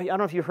 I don't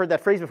know if you've heard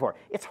that phrase before.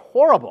 It's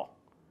horrible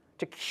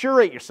to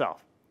curate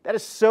yourself. That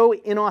is so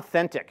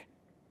inauthentic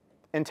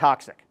and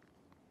toxic.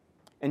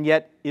 And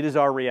yet, it is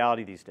our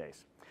reality these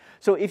days.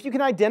 So if you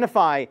can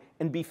identify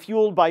and be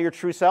fueled by your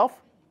true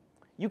self,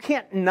 You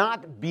can't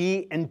not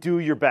be and do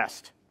your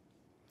best.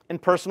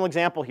 And personal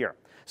example here.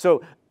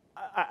 So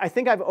I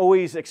think I've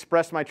always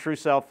expressed my true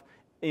self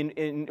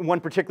in one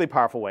particularly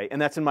powerful way, and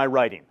that's in my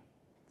writing.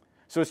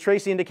 So as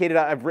Tracy indicated,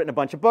 I've written a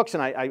bunch of books,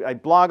 and I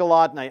blog a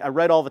lot, and I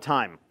read all the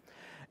time.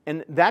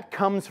 And that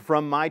comes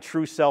from my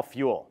true self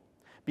fuel,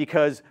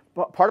 because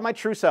part of my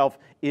true self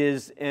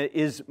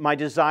is my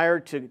desire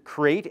to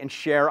create and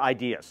share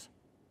ideas.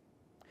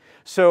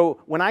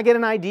 So when I get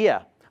an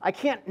idea, I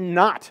can't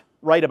not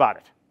write about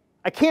it.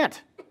 I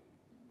can't,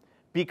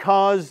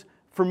 because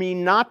for me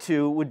not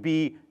to would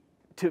be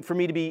for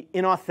me to be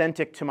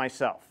inauthentic to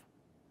myself.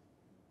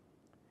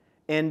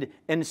 And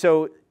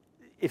so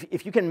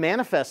if you can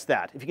manifest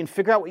that, if you can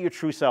figure out what your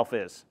true self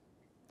is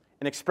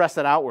and express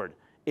that outward,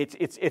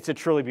 it's a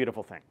truly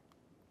beautiful thing.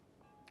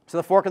 So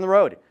the fork in the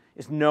road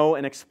is know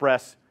and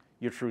express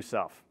your true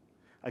self.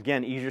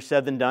 Again, easier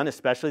said than done,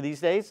 especially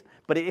these days,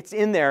 but it's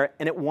in there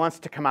and it wants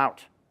to come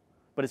out.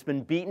 But it's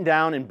been beaten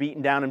down and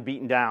beaten down and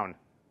beaten down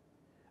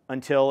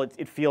until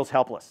it feels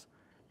helpless.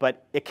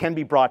 But it can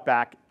be brought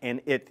back,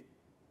 and it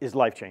is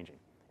life-changing.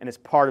 And it's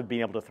part of being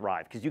able to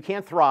thrive. Because you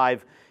can't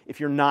thrive if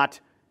you're not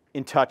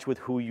in touch with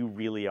who you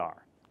really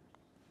are.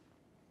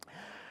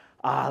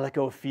 Let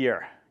go of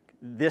fear.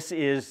 This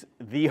is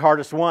the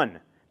hardest one,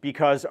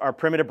 because our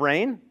primitive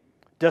brain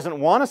doesn't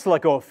want us to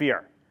let go of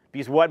fear.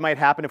 Because what might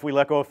happen if we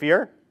let go of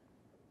fear?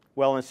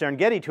 Well, in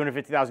Serengeti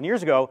 250,000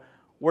 years ago,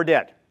 we're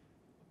dead.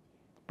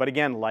 But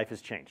again, life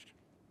has changed.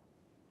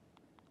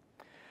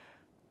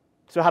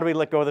 So how do we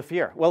let go of the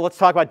fear? Well, let's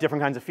talk about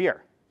different kinds of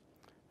fear.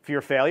 Fear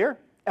of failure,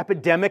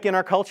 epidemic in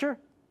our culture.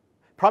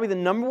 Probably the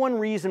number one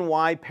reason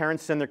why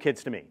parents send their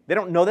kids to me. They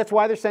don't know that's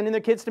why they're sending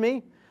their kids to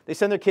me. They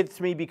send their kids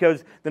to me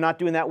because they're not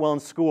doing that well in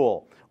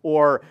school,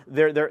 or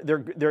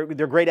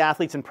they're great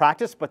athletes in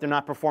practice, but they're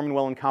not performing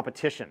well in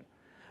competition.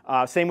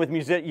 Same with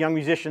young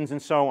musicians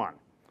and so on.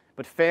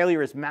 But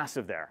failure is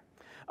massive there.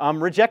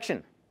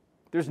 Rejection.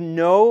 There's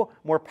no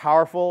more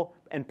powerful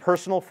and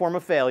personal form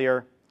of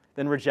failure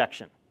than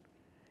rejection.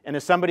 And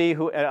as somebody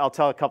who, I'll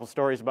tell a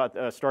story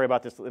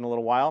about this in a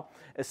little while,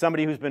 as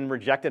somebody who's been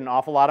rejected an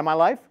awful lot in my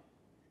life,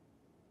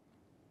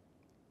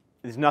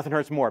 there's nothing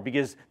hurts more,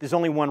 because there's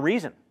only one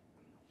reason.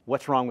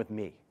 What's wrong with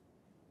me?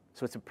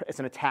 So it's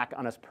an attack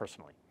on us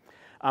personally.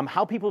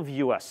 How people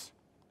view us.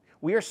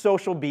 We are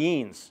social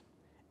beings,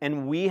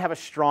 and we have a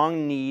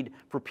strong need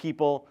for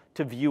people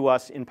to view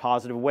us in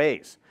positive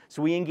ways.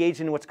 So we engage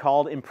in what's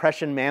called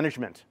impression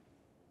management.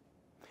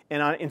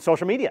 And in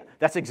social media,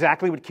 that's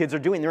exactly what kids are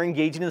doing. They're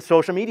engaging in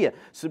social media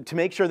to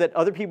make sure that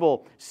other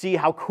people see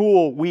how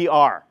cool we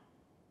are.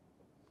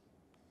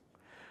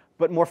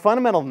 But more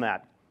fundamental than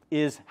that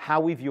is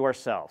how we view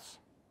ourselves.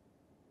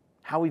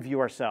 How we view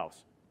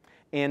ourselves.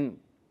 And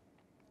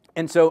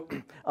so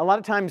a lot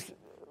of times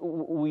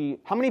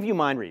how many of you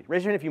mind read?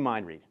 Raise your hand if you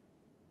mind read.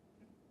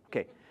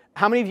 Okay.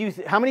 How many of you,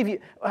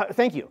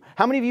 thank you.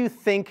 How many of you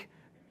think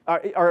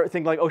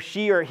like, oh,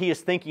 she or he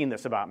is thinking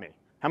this about me?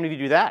 How many of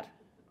you do that?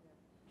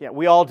 Yeah,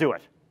 we all do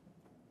it.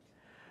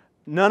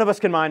 None of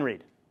us can mind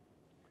read.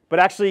 But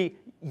actually,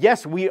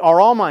 yes, we are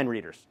all mind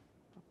readers.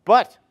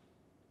 But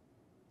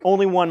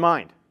only one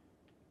mind.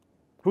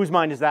 Whose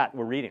mind is that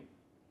we're reading?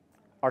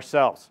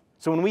 Ourselves.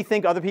 So when we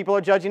think other people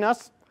are judging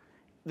us,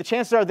 the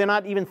chances are they're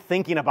not even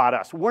thinking about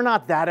us. We're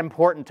not that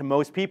important to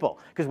most people.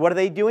 Because what are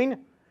they doing?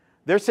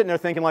 They're sitting there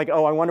thinking like,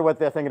 oh, I wonder what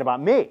they're thinking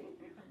about me.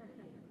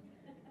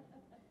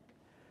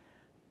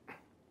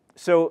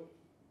 So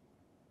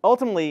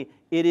ultimately,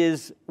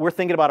 we're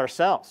thinking about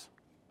ourselves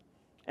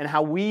and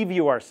how we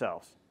view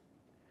ourselves.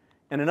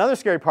 And another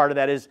scary part of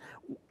that is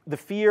the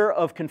fear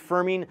of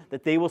confirming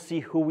that they will see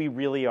who we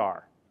really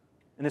are.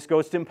 And this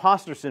goes to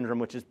imposter syndrome,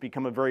 which has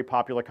become a very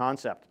popular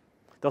concept.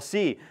 They'll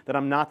see that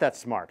I'm not that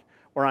smart,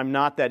 or I'm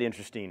not that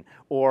interesting,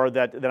 or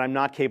that I'm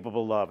not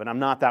capable of love, and I'm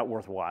not that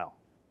worthwhile.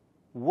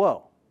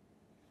 Whoa.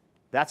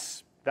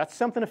 That's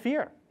something to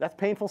fear. That's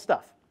painful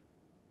stuff.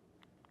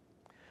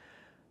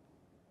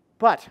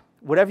 But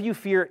whatever you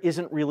fear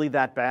isn't really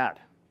that bad.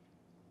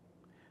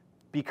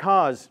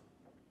 Because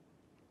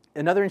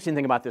another interesting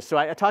thing about this, so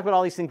I talk about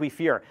all these things we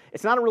fear.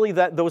 It's not really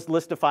those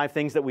list of 5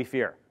 things that we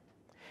fear.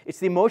 It's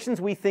the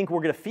emotions we think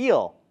we're going to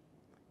feel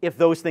if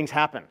those things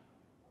happen.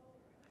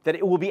 That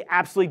it will be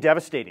absolutely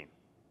devastating.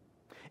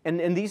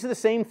 And these are the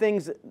same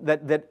things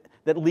that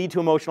lead to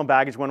emotional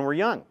baggage when we're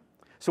young.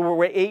 So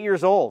we're 8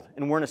 years old,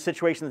 and we're in a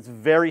situation that's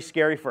very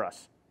scary for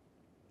us.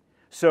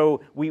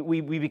 So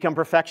we become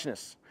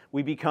perfectionists.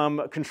 We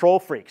become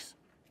control freaks.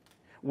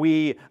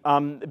 We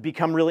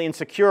become really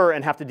insecure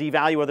and have to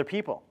devalue other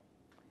people.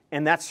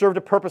 And that served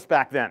a purpose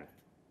back then.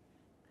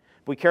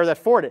 If we carry that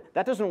forward,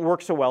 that doesn't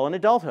work so well in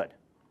adulthood.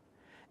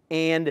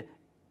 And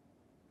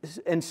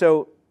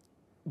so,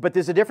 but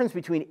there's a difference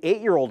between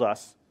 8-year-old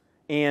us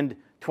and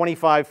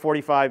 25,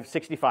 45,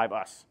 65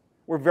 us.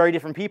 We're very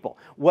different people.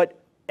 What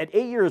at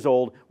 8 years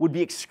old would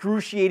be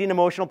excruciating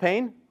emotional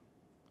pain,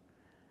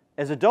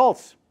 as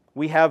adults,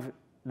 we have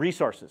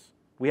resources.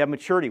 We have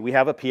maturity. We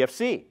have a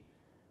PFC.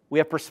 We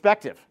have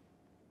perspective.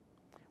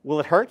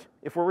 Will it hurt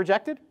if we're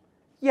rejected?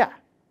 Yeah.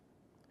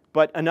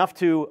 But enough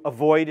to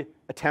avoid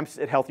attempts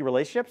at healthy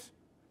relationships?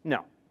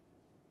 No.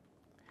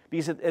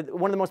 Because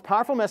one of the most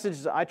powerful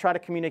messages I try to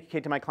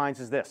communicate to my clients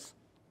is this: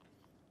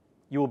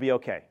 you will be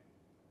okay.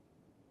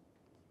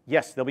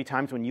 Yes, there'll be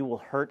times when you will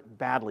hurt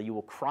badly. You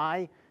will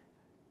cry.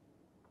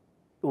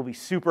 It will be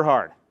super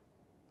hard.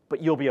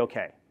 But you'll be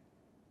okay.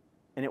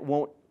 And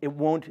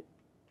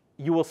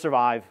you will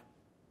survive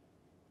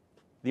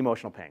the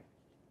emotional pain.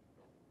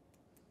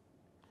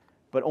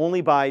 But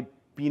only by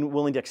being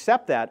willing to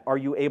accept that are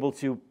you able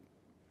to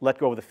let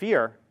go of the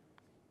fear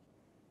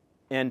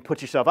and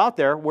put yourself out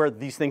there where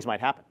these things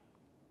might happen.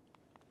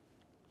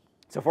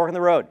 So fork in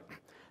the road,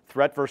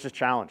 threat versus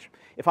challenge.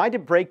 If I had to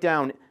break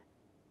down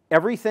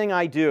everything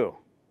I do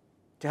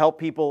to help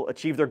people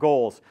achieve their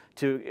goals,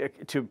 to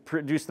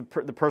produce the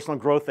personal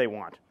growth they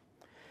want,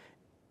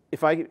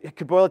 if I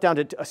could boil it down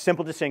to a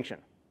simple distinction,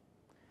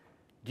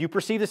 do you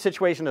perceive the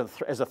situation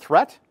as a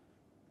threat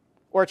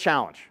or a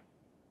challenge?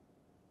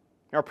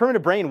 Now, our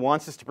primitive brain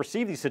wants us to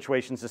perceive these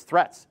situations as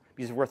threats,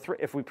 because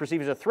if we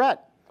perceive it as a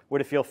threat, we're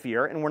to feel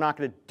fear, and we're not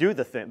going to do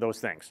those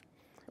things.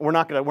 And we're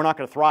not going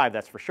to thrive,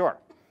 that's for sure.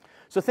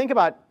 So think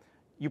about,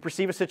 you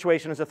perceive a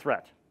situation as a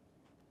threat.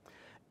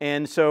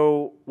 And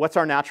so what's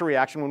our natural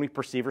reaction when we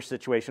perceive a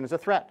situation as a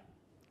threat?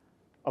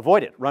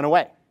 Avoid it, run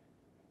away.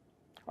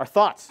 Our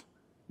thoughts,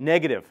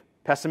 negative,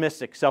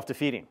 pessimistic,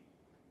 self-defeating.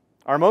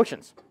 Our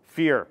emotions,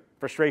 fear,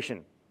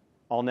 frustration,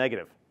 all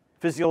negative.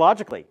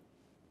 Physiologically,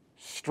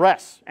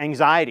 stress,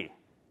 anxiety.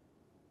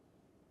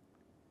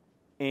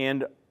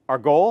 And our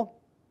goal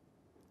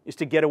is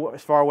to get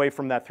as far away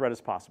from that threat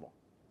as possible.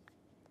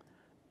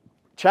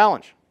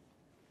 Challenge.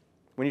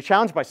 When you're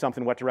challenged by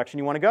something, what direction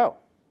you want to go?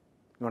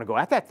 You want to go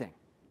at that thing.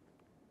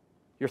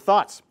 Your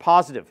thoughts,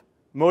 positive,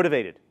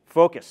 motivated,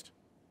 focused.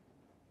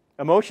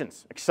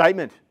 Emotions,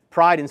 excitement,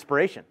 pride,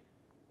 inspiration.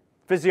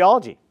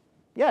 Physiology.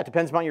 Yeah, it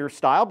depends on your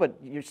style, but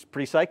you're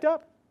pretty psyched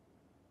up.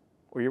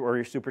 Or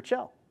you're super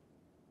chill.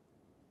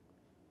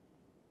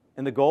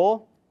 And the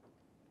goal,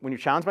 when you're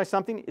challenged by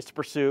something, is to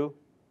pursue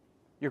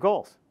your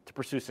goals, to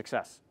pursue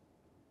success,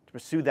 to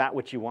pursue that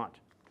which you want.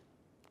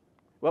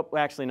 Well,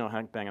 actually, no,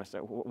 hang on a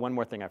second. One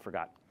more thing I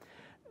forgot.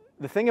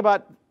 The thing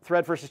about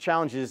threat versus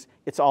challenge is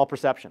it's all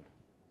perception.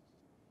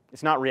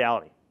 It's not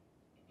reality.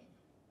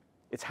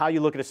 It's how you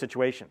look at a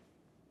situation.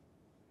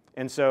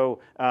 And so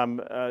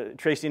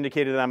Tracy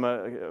indicated that I'm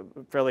a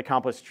fairly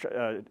accomplished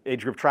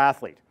age group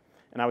triathlete.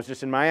 And I was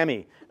just in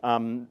Miami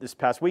this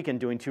past weekend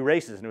doing 2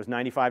 races, and it was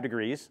 95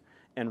 degrees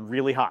and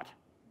really hot.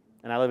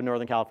 And I live in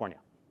Northern California.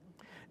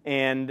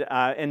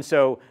 And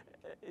so,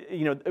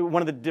 you know,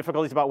 one of the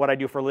difficulties about what I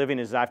do for a living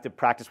is I have to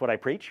practice what I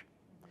preach.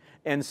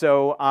 And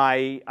so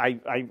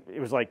it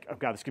was like, oh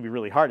God, this could be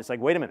really hard. It's like,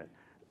 wait a minute,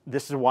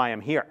 this is why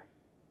I'm here.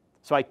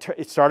 So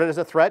it started as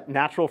a threat,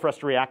 natural for us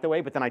to react that way,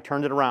 but then I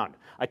turned it around.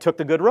 I took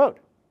the good road.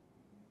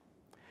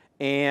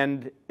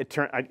 And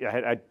I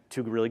had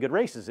 2 really good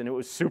races, and it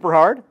was super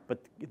hard,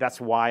 but that's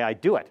why I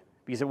do it.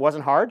 Because if it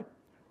wasn't hard,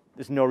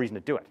 there's no reason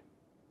to do it.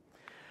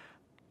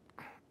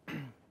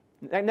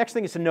 Next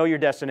thing is to know your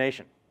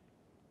destination.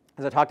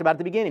 As I talked about at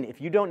the beginning,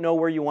 if you don't know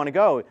where you want to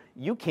go,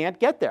 you can't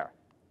get there.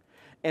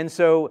 And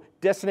so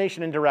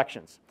destination and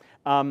directions.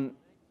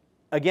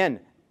 Again,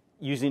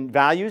 using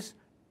values,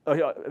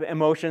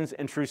 emotions,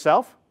 and true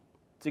self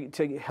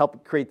to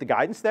help create the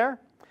guidance there.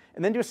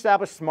 And then to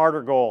establish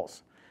smarter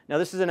goals. Now,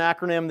 this is an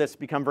acronym that's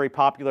become very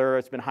popular.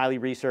 It's been highly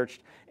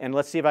researched. And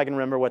let's see if I can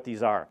remember what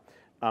these are.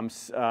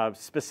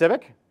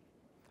 Specific,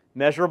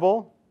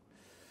 measurable,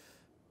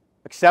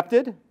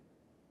 accepted,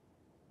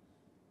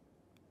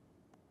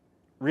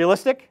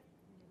 realistic,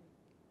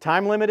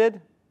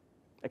 time-limited,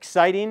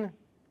 exciting,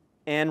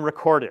 and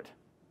recorded.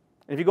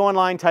 And if you go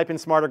online, type in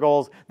smarter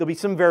goals. There'll be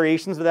some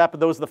variations of that, but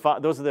those are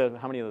the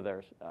how many are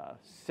there?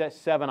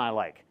 7 I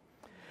like.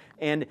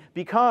 And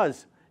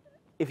because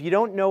if you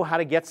don't know how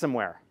to get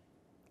somewhere,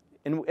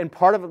 and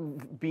part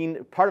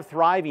of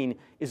thriving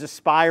is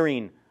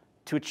aspiring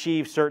to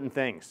achieve certain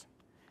things.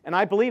 And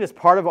I believe as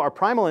part of our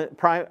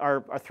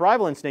our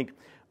thrival instinct,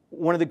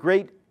 one of the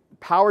great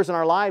powers in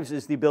our lives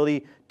is the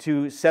ability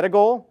to set a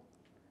goal,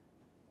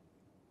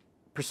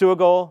 pursue a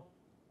goal,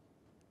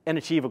 and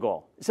achieve a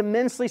goal. It's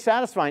immensely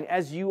satisfying,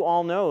 as you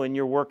all know in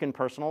your work and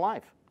personal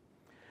life.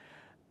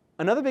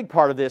 Another big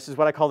part of this is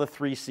what I call the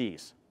 3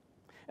 C's.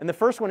 And the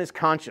first one is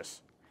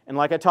conscious. And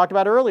like I talked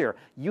about earlier,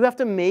 you have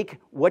to make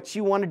what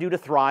you want to do to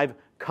thrive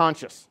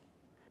conscious.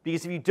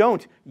 Because if you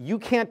don't, you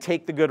can't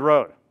take the good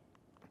road.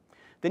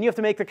 Then you have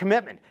to make the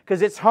commitment,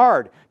 because it's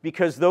hard,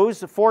 because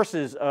those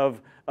forces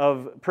of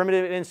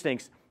primitive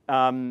instincts,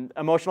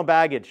 emotional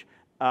baggage,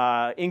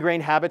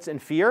 ingrained habits,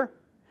 and fear,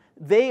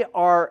 they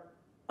are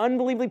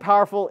unbelievably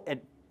powerful.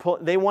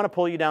 They want to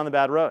pull you down the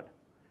bad road.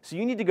 So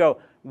you need to go,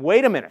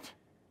 wait a minute,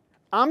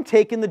 I'm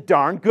taking the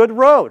darn good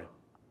road.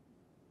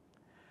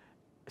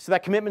 So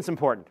that commitment's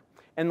important.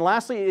 And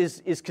lastly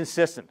is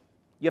consistent.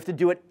 You have to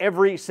do it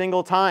every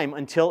single time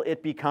until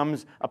it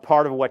becomes a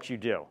part of what you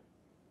do.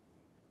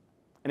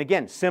 And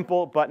again,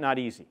 simple but not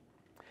easy.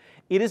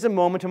 It is a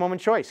moment-to-moment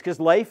choice because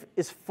life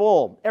is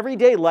full. Every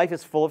day, life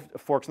is full of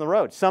forks in the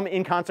road. Some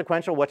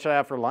inconsequential, what should I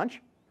have for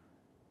lunch?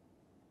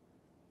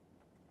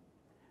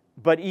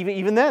 But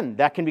even then,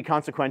 that can be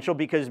consequential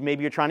because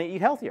maybe you're trying to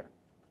eat healthier.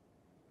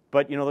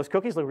 But you know, those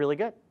cookies look really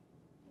good.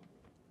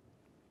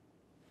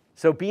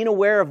 So being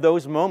aware of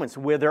those moments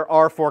where there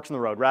are forks in the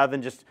road rather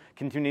than just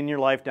continuing your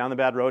life down the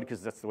bad road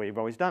because that's the way you've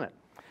always done it.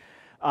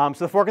 So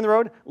the fork in the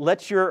road,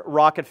 let your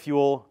rocket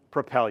fuel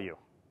propel you.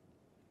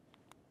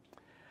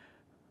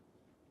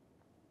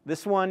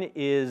 This one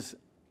is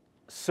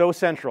so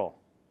central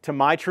to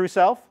my true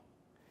self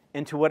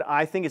and to what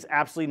I think is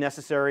absolutely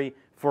necessary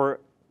for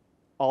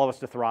all of us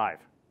to thrive,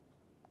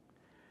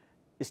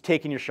 is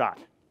taking your shot.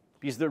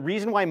 Because the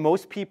reason why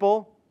most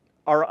people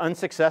are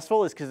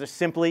unsuccessful is because they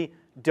simply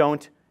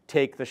don't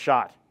take the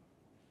shot.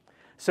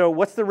 So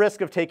what's the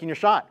risk of taking your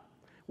shot?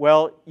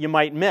 Well, you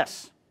might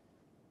miss.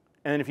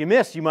 And if you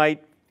miss, you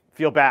might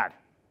feel bad.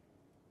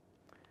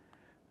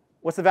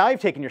 What's the value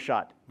of taking your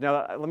shot?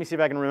 Now, let me see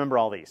if I can remember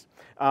all these.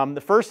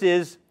 The first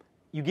is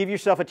you give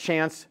yourself a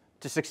chance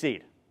to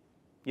succeed.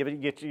 You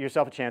give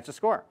yourself a chance to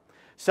score.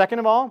 Second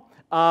of all,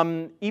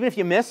 even if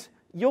you miss,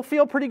 you'll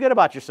feel pretty good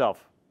about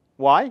yourself.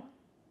 Why?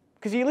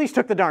 Because you at least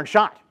took the darn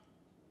shot.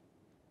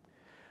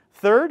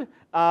 Third,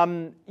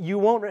 you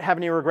won't have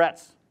any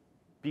regrets.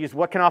 Because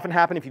what can often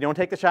happen if you don't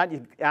take the shot,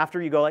 after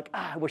you go like,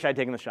 I wish I'd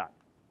taken the shot.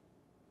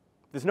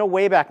 There's no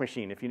Wayback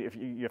Machine, if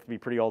you have to be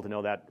pretty old to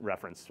know that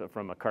reference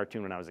from a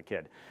cartoon when I was a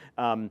kid.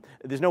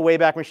 There's no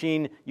Wayback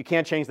Machine. You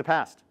can't change the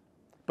past,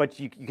 but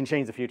you can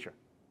change the future.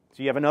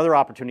 So you have another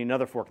opportunity,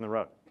 another fork in the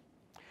road.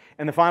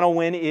 And the final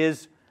win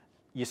is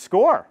you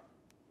score.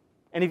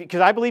 And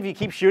because I believe if you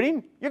keep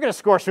shooting, you're going to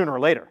score sooner or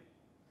later.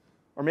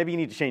 Or maybe you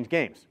need to change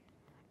games.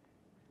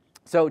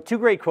 So two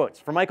great quotes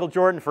from Michael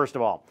Jordan, first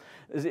of all.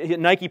 A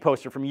Nike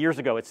poster from years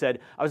ago. It said,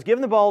 I was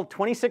given the ball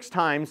 26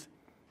 times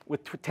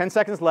with 10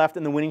 seconds left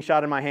and the winning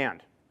shot in my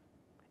hand.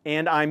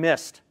 And I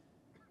missed.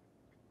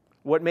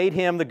 What made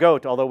him the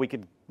GOAT, although I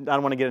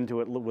don't want to get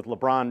into it with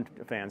LeBron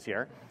fans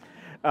here,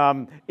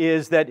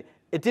 is that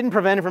it didn't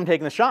prevent him from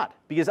taking the shot.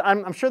 Because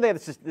I'm sure they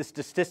have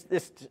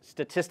this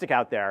statistic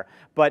out there,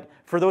 but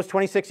for those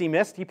 26 he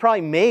missed, he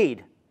probably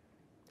made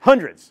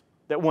hundreds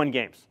that won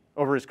games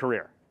over his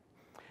career.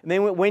 And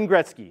then Wayne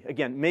Gretzky,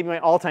 again, maybe my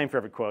all-time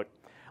favorite quote,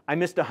 I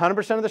missed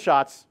 100% of the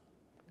shots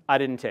I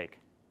didn't take.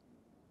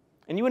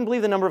 And you wouldn't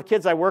believe the number of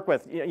kids I work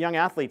with, young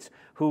athletes,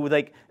 who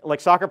like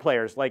soccer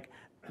players,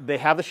 they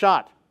have the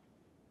shot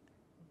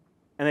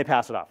and they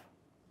pass it off.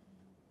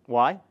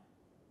 Why?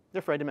 They're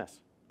afraid to miss.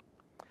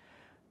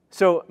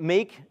 So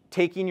make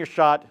taking your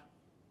shot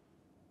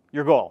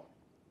your goal.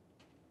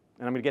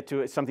 And I'm going to get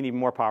to something even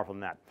more powerful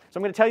than that. So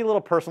I'm going to tell you a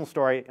little personal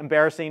story,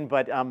 embarrassing,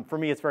 but for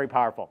me it's very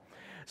powerful.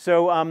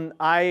 So when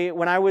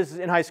I was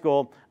in high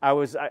school,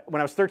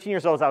 when I was 13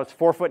 years old, I was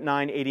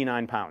 4'9",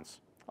 89 pounds.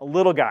 A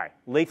little guy,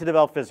 late to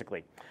develop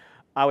physically.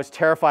 I was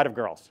terrified of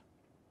girls.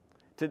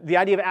 The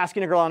idea of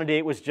asking a girl on a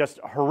date was just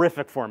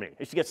horrific for me.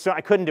 I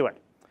couldn't do it.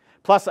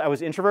 Plus, I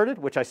was introverted,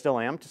 which I still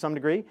am to some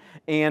degree,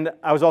 and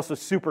I was also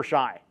super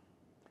shy.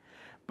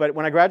 But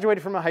when I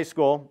graduated from high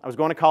school, I was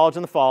going to college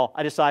in the fall,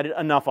 I decided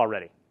enough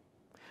already.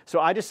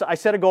 So I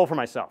set a goal for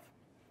myself.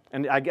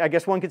 And I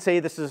guess one could say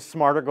this is a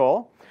smarter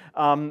goal.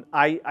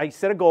 I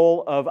set a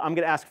goal of I'm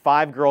going to ask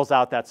 5 girls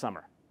out that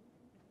summer.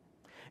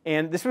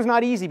 And this was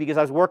not easy because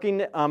I was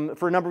working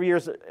for a number of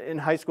years in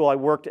high school. I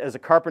worked as a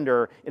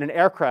carpenter in an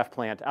aircraft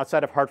plant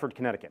outside of Hartford,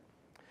 Connecticut.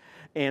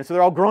 And so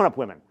they're all grown-up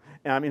women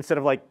instead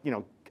of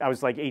I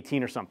was like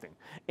 18 or something.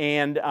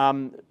 And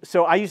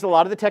so I used a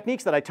lot of the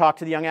techniques that I talked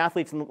to the young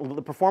athletes and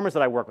the performers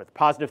that I work with,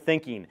 positive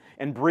thinking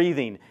and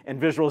breathing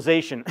and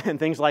visualization and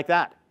things like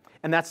that.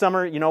 And that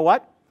summer, you know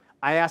what?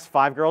 I asked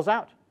 5 girls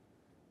out.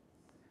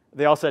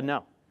 They all said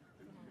no.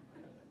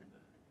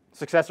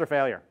 Success or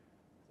failure?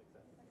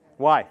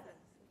 Why?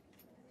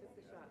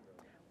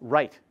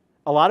 Right.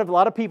 A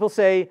lot of people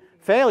say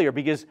failure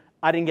because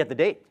I didn't get the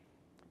date.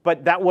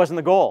 But that wasn't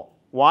the goal.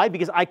 Why?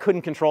 Because I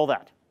couldn't control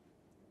that.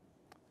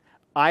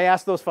 I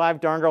asked those 5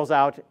 darn girls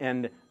out,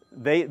 and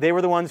they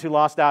were the ones who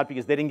lost out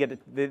because they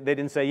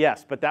didn't say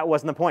yes. But that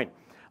wasn't the point.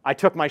 I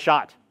took my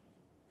shot.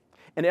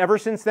 And ever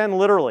since then,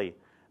 literally,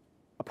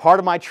 a part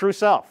of my true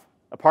self,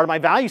 a part of my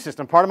value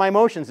system, part of my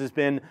emotions has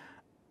been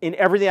in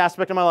every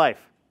aspect of my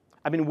life.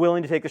 I've been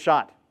willing to take the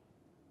shot.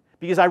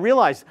 Because I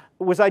realized,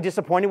 was I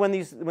disappointed when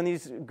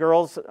these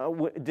girls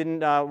didn't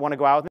want to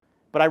go out with me?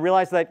 But I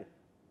realized that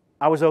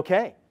I was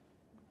okay.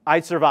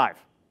 I'd survive.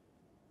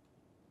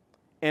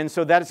 And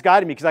so that has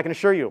guided me, because I can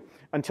assure you,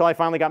 until I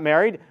finally got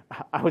married,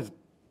 I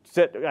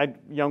had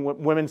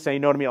young women say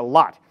no to me a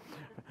lot.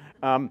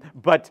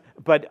 But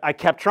I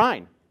kept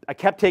trying. I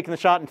kept taking the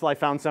shot until I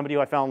found somebody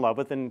who I fell in love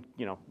with, and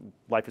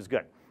life is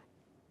good.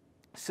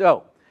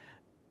 So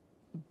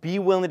be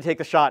willing to take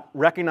the shot,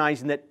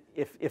 recognizing that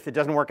if it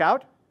doesn't work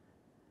out,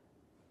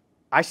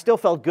 I still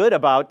felt good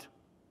about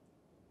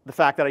the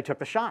fact that I took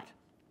the shot.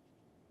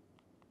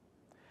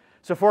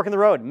 So fork in the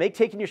road. Make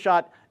taking your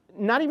shot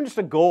not even just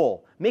a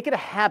goal. Make it a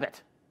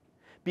habit.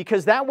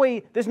 Because that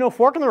way, there's no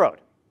fork in the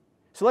road.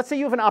 So let's say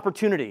you have an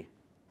opportunity,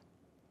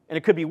 and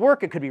it could be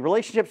work, it could be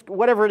relationships,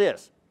 whatever it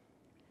is.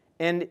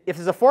 And if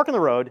there's a fork in the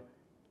road,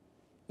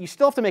 you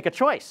still have to make a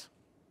choice.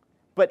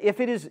 But if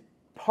it is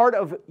part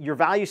of your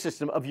value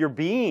system, of your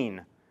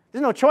being,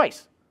 there's no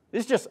choice.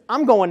 It's just,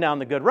 I'm going down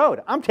the good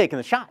road. I'm taking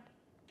the shot.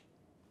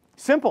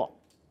 Simple.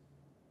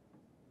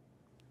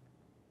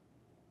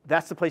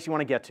 That's the place you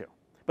want to get to.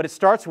 But it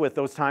starts with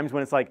those times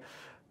when it's like,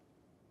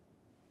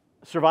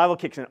 survival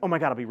kicks in. Oh my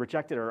God, I'll be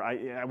rejected, or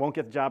I won't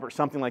get the job, or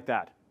something like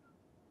that.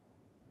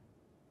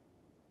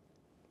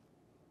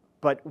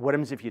 But what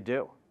happens if you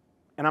do?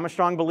 And I'm a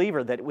strong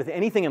believer that with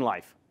anything in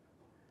life,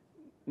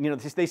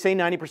 they say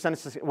 90% of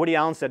success, Woody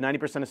Allen said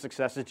 90% of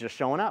success is just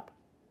showing up.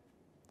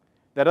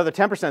 That other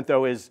 10%,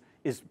 though, is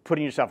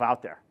putting yourself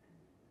out there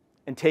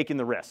and taking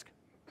the risk.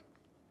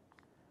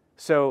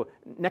 So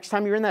next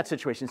time you're in that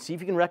situation, see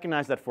if you can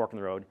recognize that fork in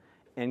the road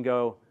and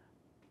go,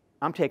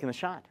 I'm taking the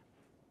shot.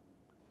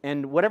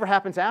 And whatever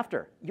happens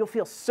after, you'll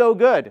feel so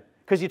good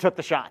because you took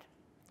the shot.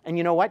 And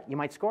you know what? You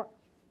might score.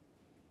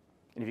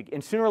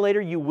 And sooner or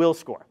later, you will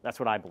score. That's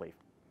what I believe.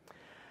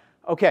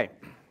 Okay,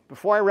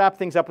 before I wrap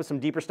things up with some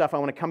deeper stuff, I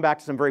want to come back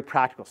to some very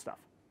practical stuff.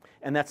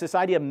 And that's this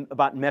idea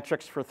about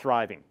metrics for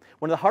thriving.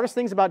 One of the hardest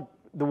things about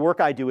the work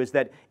I do is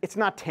that it's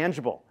not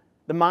tangible.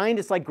 The mind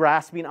is like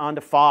grasping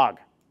onto fog.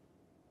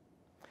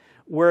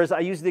 Whereas I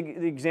use the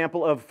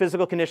example of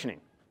physical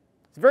conditioning.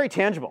 It's very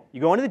tangible.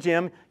 You go into the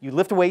gym, you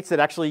lift weights that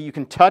actually you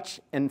can touch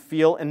and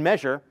feel and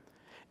measure.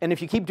 And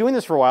if you keep doing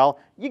this for a while,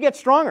 you get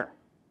stronger.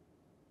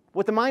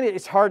 With the mind,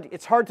 it's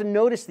hard to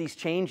notice these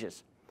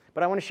changes.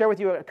 But I want to share with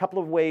you a couple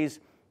of ways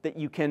that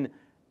you can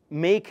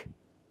make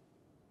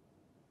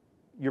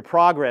your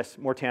progress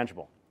more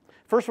tangible.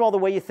 First of all, the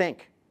way you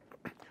think.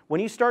 When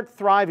you start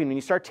thriving, when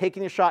you start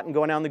taking the shot and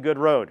going down the good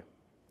road,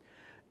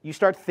 you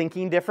start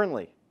thinking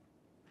differently.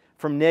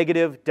 From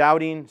negative,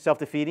 doubting,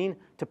 self-defeating,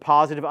 to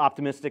positive,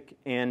 optimistic,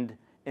 and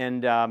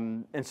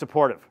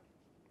supportive.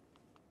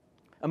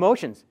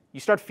 Emotions, you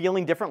start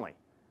feeling differently.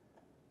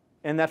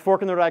 And that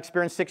fork in the road I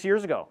experienced 6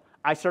 years ago,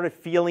 I started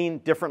feeling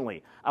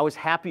differently. I was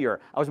happier.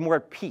 I was more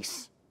at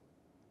peace.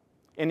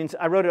 And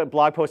I wrote a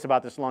blog post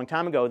about this a long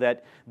time ago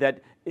that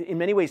in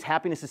many ways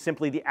happiness is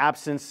simply the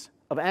absence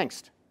of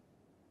angst,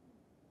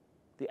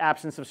 the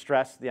absence of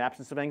stress, the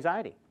absence of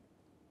anxiety.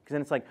 Because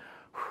then it's like,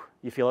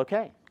 you feel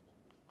okay.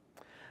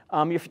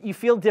 You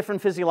feel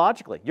different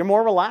physiologically. You're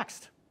more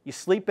relaxed. You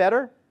sleep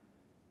better.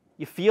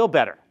 You feel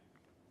better.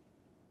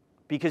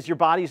 Because your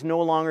body's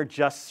no longer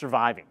just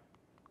surviving.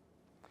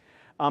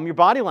 Your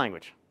body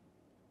language.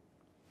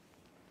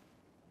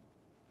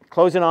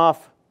 Closing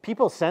off,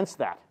 people sense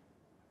that.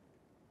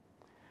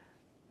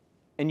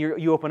 And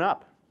you open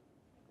up.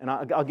 And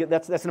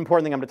that's an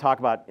important thing I'm going to talk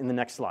about in the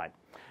next slide.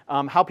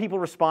 How people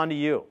respond to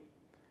you.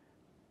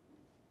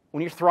 When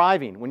you're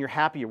thriving, when you're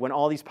happier, when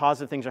all these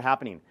positive things are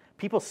happening,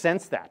 people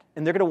sense that,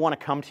 and they're going to want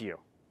to come to you.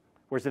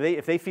 Whereas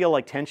if they feel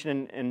like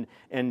tension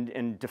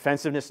and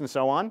defensiveness and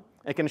so on,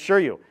 I can assure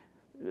you,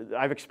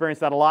 I've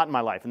experienced that a lot in my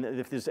life. And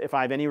if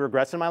I have any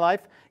regrets in my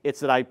life,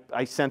 it's that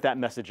I sent that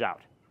message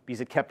out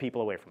because it kept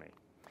people away from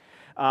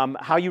me.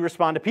 How you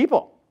respond to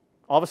people.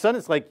 All of a sudden,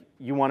 it's like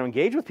you want to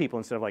engage with people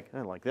instead of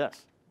like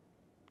this.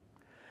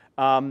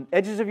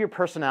 Edges of your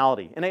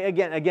personality. And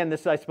again,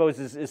 this I suppose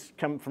is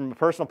come from a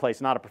personal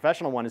place, not a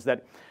professional one, is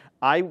that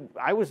I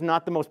was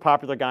not the most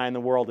popular guy in the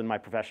world in my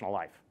professional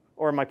life,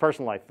 or in my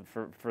personal life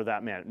for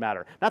that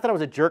matter. Not that I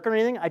was a jerk or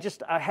anything,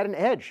 I had an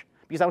edge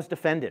because I was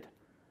defended.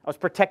 I was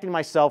protecting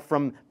myself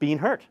from being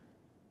hurt.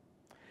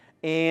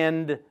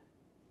 And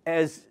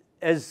as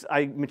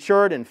I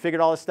matured and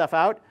figured all this stuff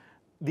out,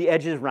 the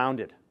edges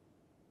rounded.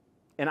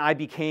 And I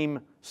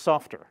became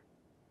softer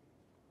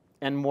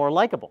and more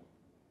likable.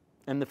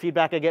 And the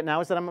feedback I get now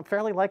is that I'm a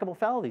fairly likable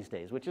fellow these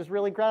days, which is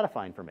really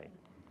gratifying for me.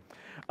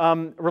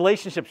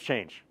 Relationships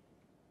change.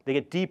 They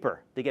get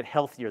deeper, they get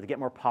healthier, they get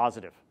more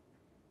positive,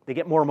 they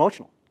get more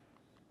emotional.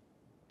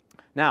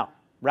 Now,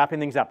 wrapping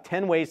things up,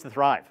 10 ways to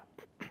thrive.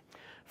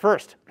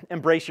 First,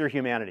 embrace your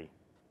humanity.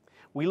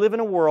 We live in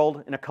a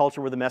world, in a culture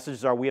where the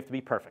messages are we have to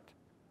be perfect.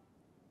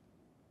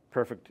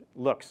 Perfect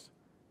looks,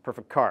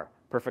 perfect car,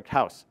 perfect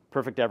house,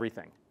 perfect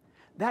everything.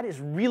 That is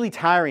really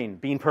tiring,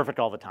 being perfect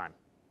all the time.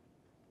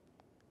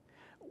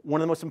 One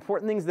of the most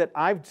important things that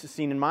I've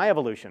seen in my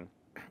evolution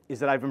is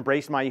that I've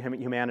embraced my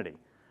humanity.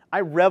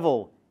 I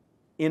revel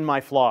in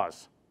my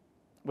flaws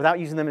without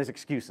using them as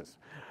excuses.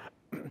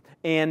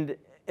 And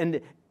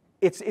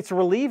it's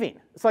relieving.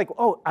 It's like,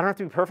 oh, I don't have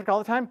to be perfect all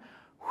the time.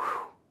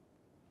 Whew.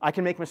 I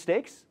can make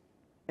mistakes.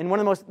 And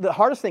the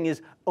hardest thing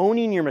is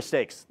owning your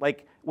mistakes.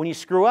 Like when you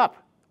screw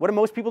up. What do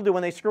most people do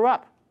when they screw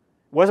up?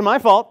 It wasn't my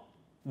fault.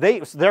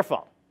 It was their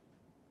fault.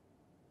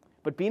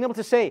 But being able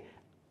to say,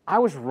 I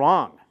was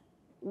wrong.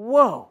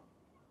 Whoa,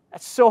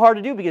 that's so hard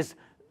to do because,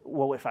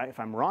 well, if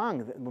I'm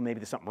wrong, well, maybe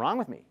there's something wrong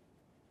with me.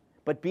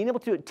 But being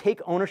able to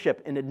take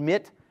ownership and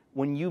admit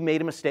when you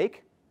made a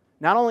mistake,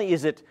 not only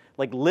is it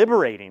like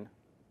liberating,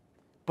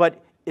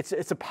 but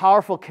it's a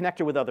powerful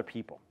connector with other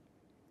people.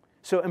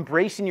 So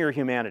embracing your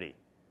humanity,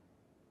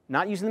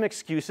 not using them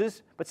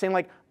excuses, but saying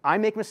like, I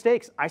make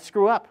mistakes, I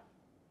screw up.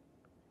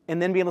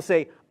 and then be able to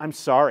say, I'm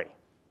sorry.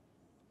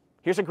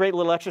 Here's a great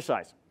little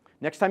exercise.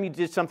 Next time you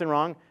did something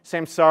wrong, say,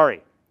 I'm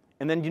sorry.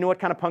 And then do you know what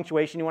kind of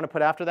punctuation you want to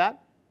put after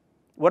that?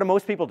 What do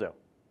most people do?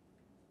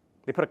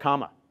 They put a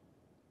comma.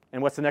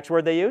 And what's the next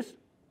word they use?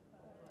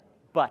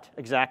 But,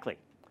 exactly.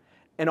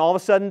 And all of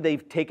a sudden,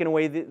 they've taken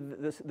away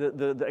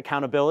the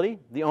accountability,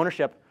 the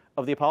ownership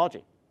of the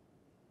apology.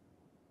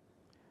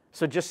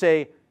 So just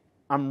say,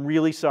 I'm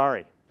really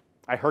sorry.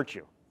 I hurt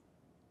you.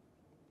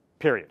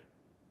 Period.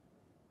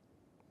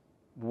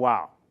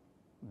 Wow.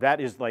 That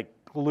is like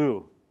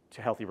glue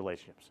to healthy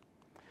relationships.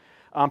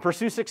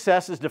 Pursue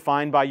success is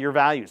defined by your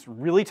values.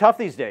 Really tough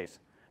these days,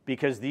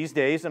 because these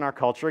days in our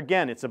culture,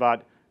 again, it's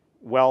about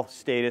wealth,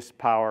 status,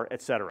 power,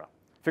 etc.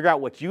 Figure out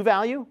what you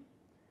value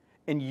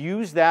and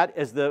use that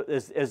as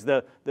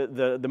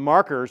the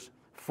markers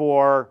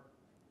for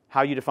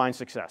how you define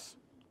success.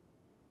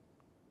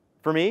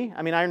 For me,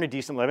 I mean, I earn a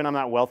decent living. I'm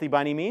not wealthy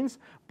by any means.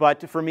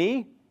 But for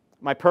me,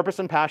 my purpose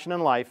and passion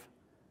in life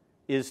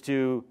is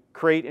to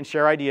create and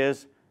share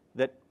ideas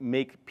that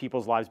make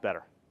people's lives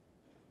better.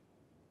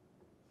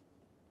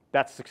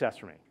 That's success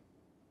for me.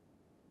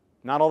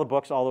 Not all the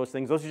books, all those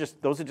things. Those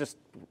are just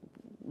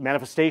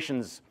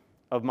manifestations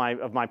of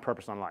my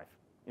purpose in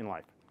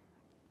life.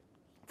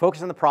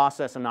 Focus on the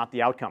process and not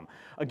the outcome.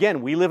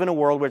 Again, we live in a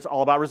world where it's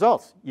all about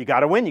results. You got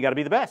to win. You got to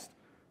be the best.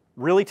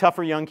 Really tough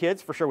for young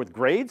kids, for sure, with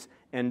grades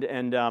and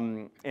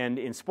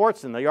in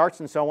sports and the arts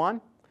and so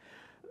on.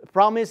 The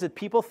problem is that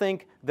people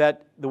think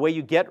that the way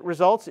you get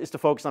results is to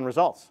focus on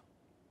results.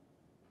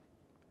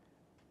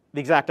 The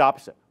exact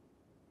opposite.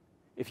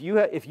 If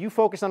you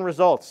focus on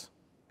results,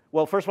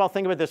 well, first of all,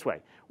 think of it this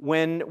way.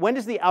 When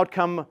does the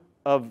outcome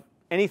of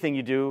anything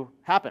you do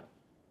happen?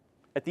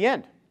 At the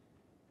end.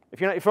 If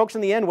you're focused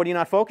on the end, what are you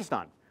not focused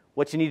on?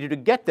 What you need to do to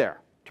get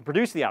there, to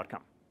produce the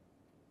outcome.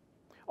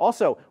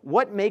 Also,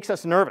 what makes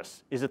us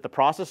nervous? Is it the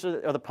process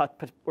or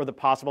the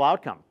possible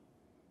outcome?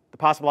 The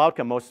possible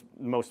outcome, most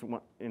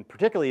in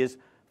particularly, is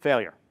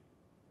failure.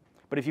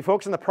 But if you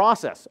focus on the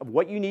process of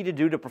what you need to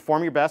do to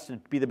perform your best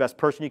and be the best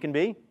person you can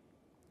be,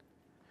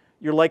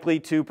 you're likely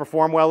to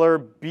perform well or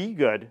be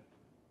good,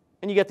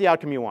 and you get the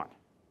outcome you want.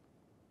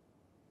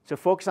 So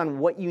focus on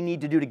what you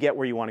need to do to get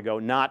where you want to go,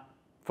 not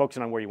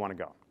focusing on where you want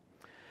to go.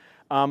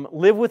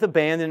 Live with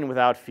abandon and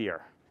without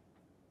fear.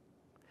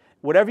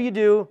 Whatever you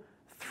do,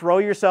 throw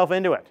yourself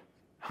into it,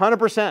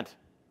 100%.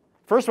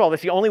 First of all,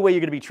 that's the only way you're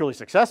going to be truly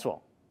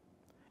successful.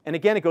 And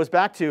again, it goes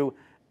back to,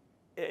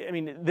 I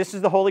mean, this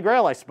is the Holy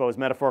Grail, I suppose,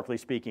 metaphorically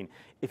speaking.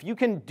 If you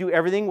can do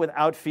everything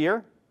without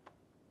fear,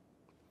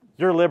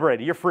 you're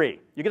liberated, you're free.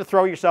 You're going to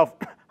throw yourself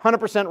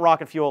 100%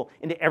 rocket fuel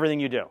into everything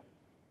you do.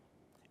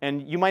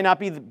 And you might not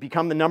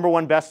become the number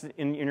one best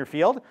in your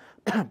field,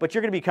 but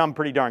you're going to become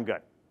pretty darn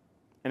good.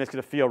 And it's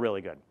going to feel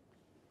really good.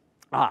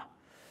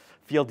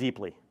 Feel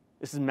deeply.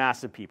 This is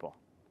massive, people.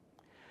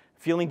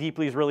 Feeling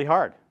deeply is really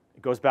hard.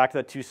 It goes back to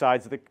the two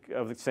sides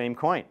of the same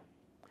coin.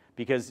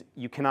 Because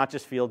you cannot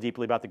just feel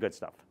deeply about the good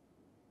stuff.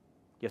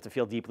 You have to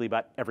feel deeply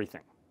about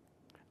everything.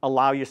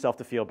 Allow yourself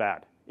to feel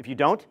bad. If you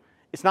don't,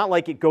 it's not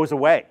like it goes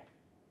away.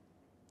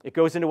 It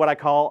goes into what I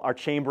call our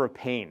chamber of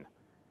pain,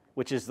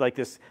 which is like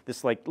this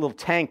like little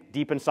tank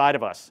deep inside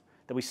of us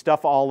that we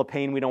stuff all the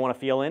pain we don't want to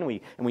feel in.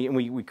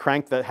 We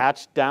crank the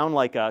hatch down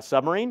like a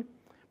submarine.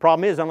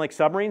 Problem is, unlike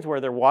submarines where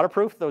they're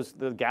waterproof,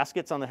 the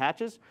gaskets on the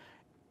hatches,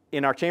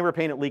 in our chamber of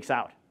pain it leaks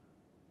out.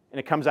 And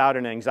it comes out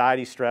in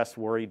anxiety, stress,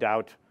 worry,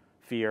 doubt,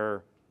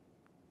 fear,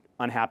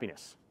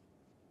 unhappiness.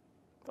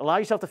 Allow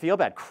yourself to feel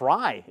bad.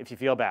 Cry if you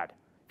feel bad.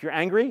 If you're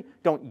angry,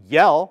 don't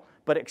yell,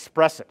 but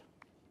express it.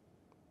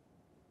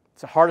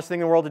 It's the hardest thing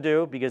in the world to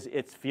do because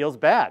it feels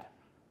bad.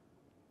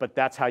 But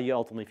that's how you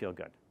ultimately feel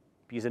good.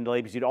 Because it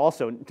enables you to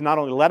also to not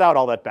only let out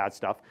all that bad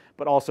stuff,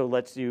 but also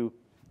lets you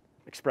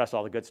express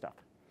all the good stuff.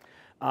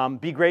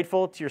 Be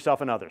grateful to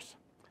yourself and others.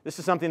 This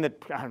is something that,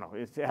 I don't know,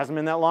 it hasn't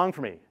been that long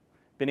for me.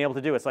 Been able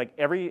to do. It's like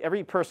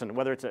every person,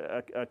 whether it's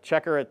a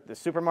checker at the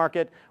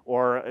supermarket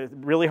or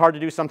really hard to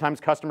do sometimes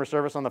customer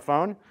service on the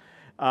phone,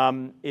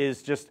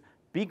 is just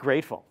be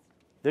grateful.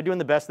 They're doing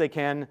the best they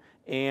can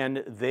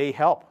and they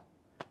help.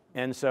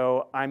 And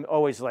so I'm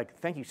always like,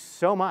 thank you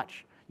so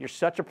much. You're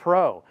such a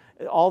pro.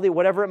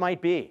 Whatever it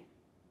might be.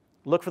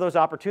 Look for those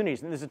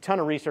opportunities. And there's a ton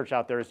of research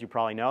out there, as you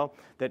probably know,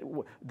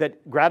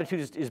 that gratitude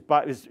is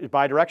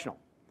bidirectional.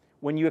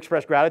 When you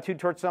express gratitude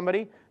towards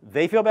somebody,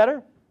 they feel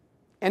better.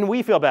 And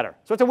we feel better.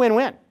 So it's a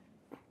win-win.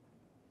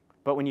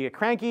 But when you get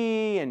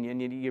cranky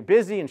and you're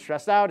busy and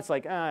stressed out, it's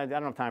like, I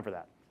don't have time for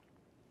that.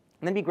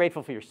 And then be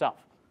grateful for yourself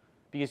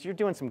because you're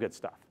doing some good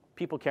stuff.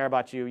 People care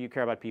about you. You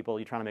care about people.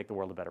 You're trying to make the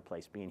world a better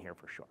place, being here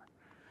for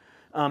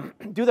sure.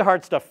 Do the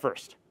hard stuff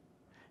first.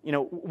 You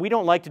know, we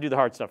don't like to do the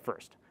hard stuff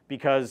first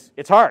because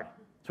it's hard.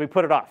 So we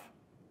put it off.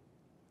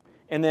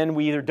 And then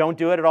we either don't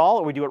do it at all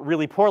or we do it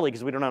really poorly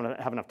because we don't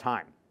have enough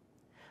time.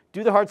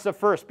 Do the hard stuff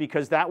first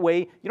because that way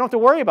you don't have to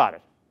worry about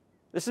it.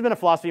 This has been a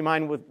philosophy of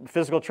mine with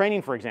physical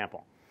training, for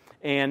example,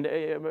 and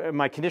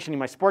my conditioning,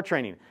 my sport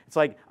training. It's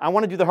like I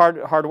want to do the hard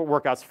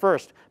workouts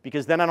first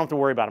because then I don't have to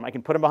worry about them. I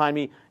can put them behind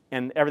me,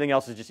 and everything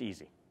else is just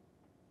easy.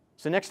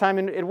 So next time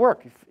at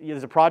work, if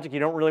there's a project you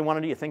don't really want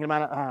to do, you're thinking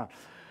about it,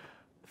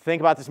 think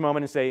about this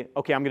moment and say,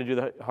 okay, I'm going to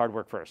do the hard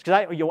work first.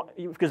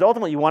 Because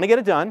ultimately you want to get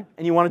it done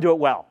and you want to do it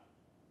well.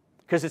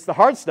 Because it's the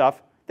hard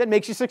stuff that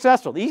makes you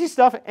successful. The easy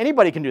stuff,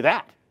 anybody can do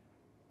that.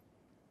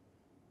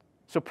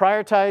 So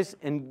prioritize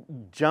and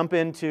jump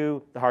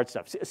into the hard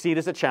stuff. See it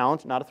as a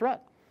challenge, not a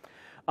threat.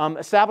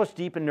 Establish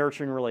deep and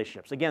nurturing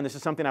relationships. Again, this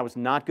is something I was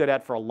not good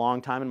at for a long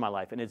time in my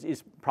life, and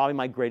it's probably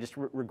my greatest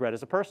regret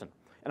as a person.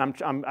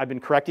 And I've been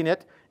correcting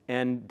it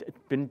and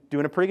been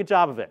doing a pretty good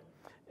job of it.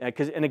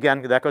 And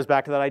again, that goes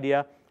back to that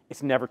idea,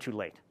 it's never too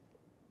late.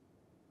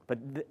 But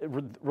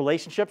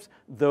relationships,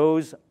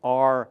 those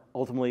are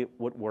ultimately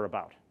what we're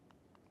about.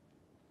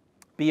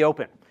 Be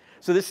open.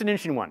 So this is an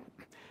interesting one.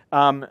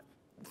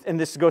 And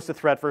this goes to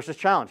threat versus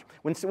challenge.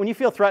 When you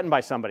feel threatened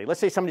by somebody,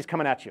 let's say somebody's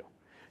coming at you,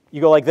 you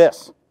go like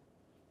this.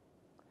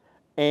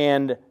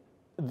 And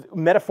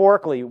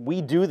metaphorically,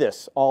 we do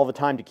this all the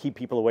time to keep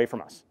people away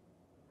from us,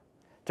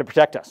 to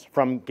protect us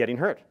from getting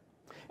hurt.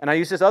 And I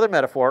use this other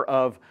metaphor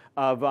of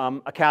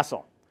a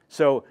castle.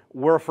 So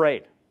we're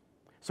afraid.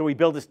 So we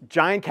build this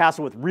giant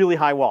castle with really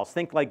high walls.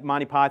 Think like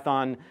Monty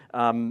Python,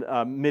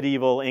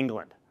 medieval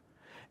England.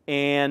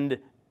 And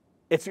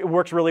it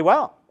works really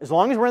well. As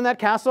long as we're in that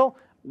castle,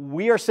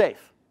 we are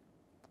safe.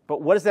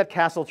 But what does that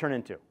castle turn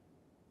into?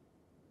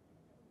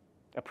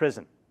 A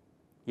prison.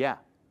 Yeah.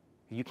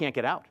 You can't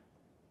get out.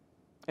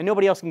 And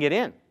nobody else can get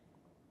in.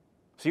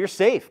 So you're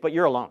safe, but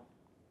you're alone.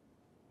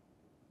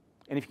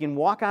 And if you can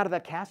walk out of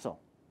that castle,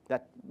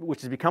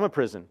 which has become a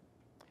prison,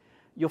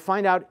 you'll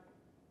find out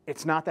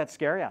it's not that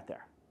scary out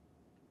there.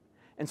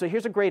 And so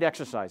here's a great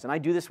exercise, and I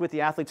do this with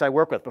the athletes I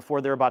work with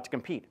before they're about to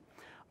compete.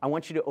 I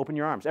want you to open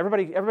your arms.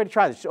 Everybody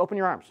try this. Just open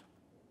your arms.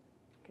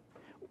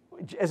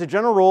 As a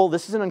general rule,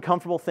 this is an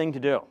uncomfortable thing to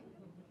do.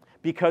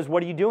 Because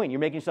what are you doing? You're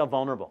making yourself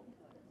vulnerable.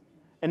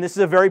 And this is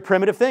a very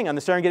primitive thing. On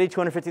the Serengeti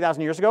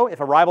 250,000 years ago, if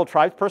a rival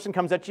tribes person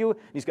comes at you,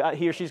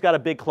 he or she's got a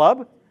big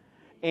club,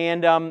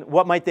 and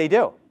what might they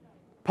do?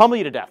 Pummel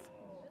you to death.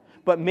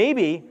 But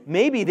maybe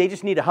they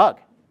just need a hug.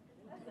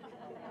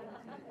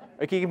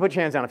 Okay, you can put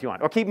your hands down if you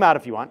want, or keep them out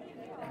if you want.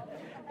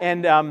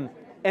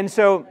 And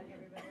so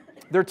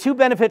there are two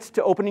benefits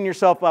to opening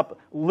yourself up.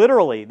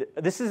 Literally,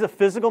 this is a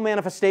physical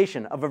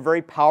manifestation of a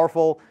very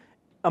powerful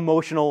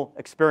emotional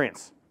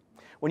experience.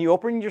 When you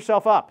open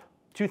yourself up,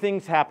 two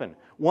things happen.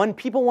 One,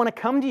 people want to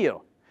come to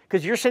you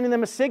because you're sending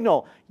them a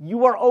signal.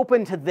 You are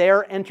open to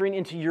their entering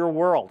into your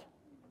world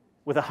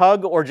with a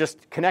hug or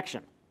just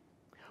connection.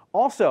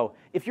 Also,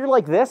 if you're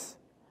like this,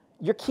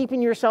 you're keeping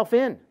yourself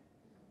in.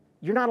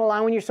 You're not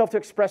allowing yourself to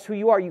express who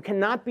you are. You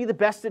cannot be the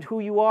best at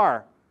who you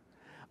are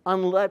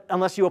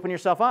unless you open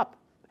yourself up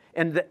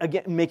and,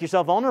 again, make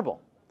yourself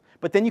vulnerable.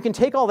 But then you can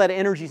take all that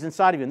energies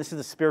inside of you, and this is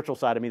the spiritual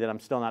side of me that I'm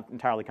still not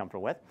entirely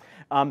comfortable with,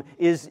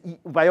 is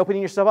by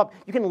opening yourself up,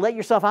 you can let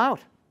yourself out,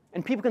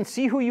 and people can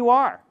see who you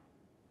are,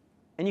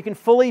 and you can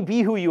fully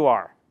be who you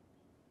are.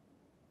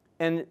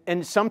 And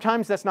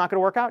sometimes that's not going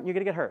to work out, and you're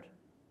going to get hurt.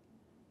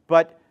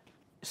 But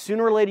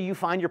sooner or later, you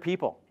find your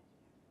people,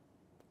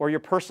 or your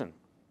person,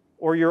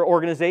 or your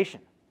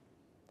organization,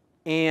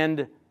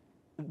 and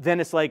then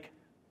it's like,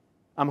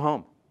 I'm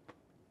home.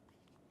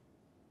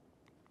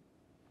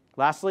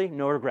 Lastly,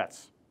 no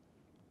regrets.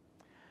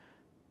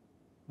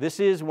 This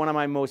is one of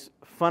my most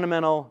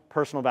fundamental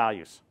personal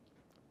values.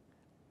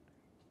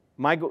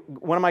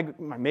 One of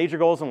my major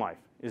goals in life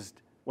is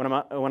when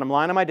I'm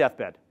lying on my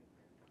deathbed,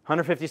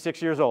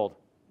 156 years old,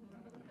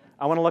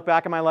 I want to look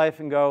back at my life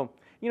and go,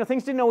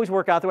 things didn't always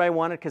work out the way I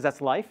wanted because that's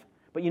life,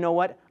 but you know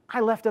what? I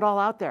left it all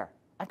out there.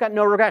 I've got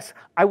no regrets.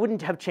 I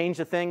wouldn't have changed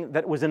a thing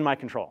that was in my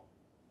control.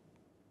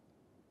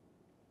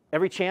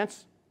 Every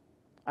chance,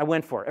 I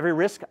went for. Every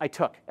risk, I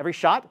took. Every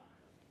shot,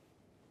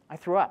 I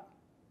threw up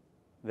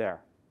there.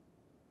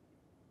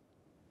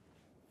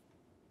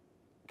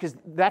 Because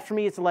that, for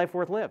me, is a life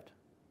worth lived.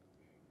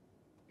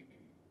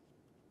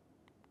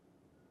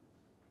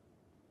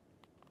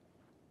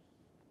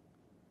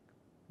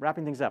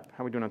 Wrapping things up.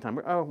 How are we doing on time?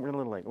 We're a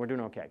little late. We're doing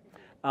okay.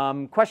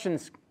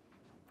 Questions,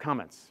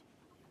 comments?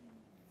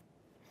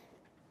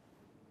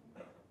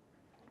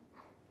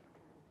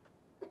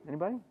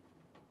 Anybody?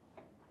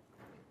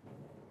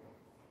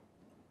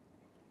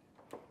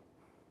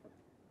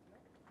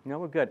 No,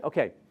 we're good.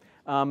 Okay.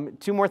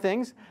 Two more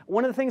things.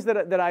 One of the things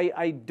that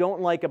I don't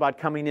like about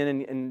coming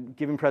in and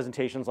giving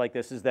presentations like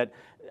this is that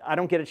I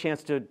don't get a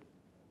chance to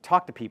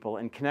talk to people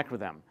and connect with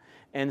them.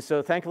 And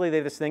so thankfully they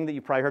have this thing that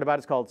you probably heard about.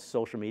 It's called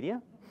social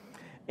media.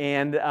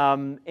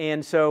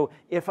 And so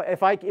if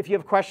you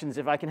have questions,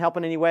 if I can help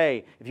in any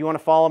way, if you want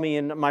to follow me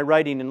in my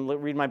writing and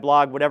read my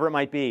blog, whatever it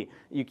might be,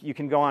 you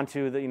can go on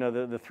to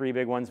the three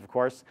big ones, of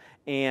course.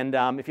 And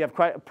if you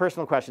have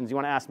personal questions you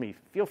want to ask me,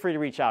 feel free to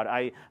reach out.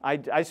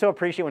 I so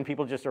appreciate when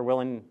people just are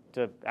willing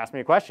to ask me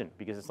a question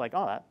because it's like,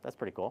 oh, that's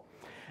pretty cool.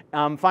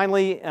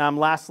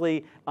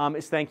 Lastly,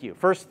 is thank you.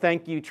 First,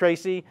 thank you,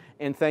 Tracy,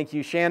 and thank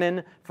you,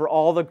 Shannon, for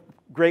all the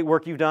great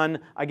work you've done.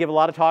 I give a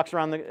lot of talks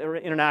around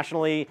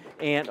internationally,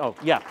 and oh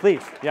yeah,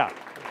 please, yeah.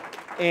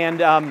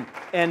 And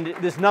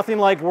there's nothing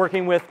like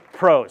working with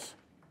pros.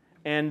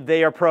 And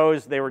they are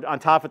pros. They were on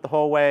top of it the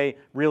whole way,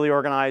 really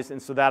organized,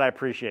 and so that I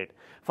appreciate.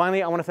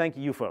 Finally, I want to thank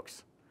you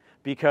folks,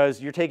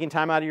 because you're taking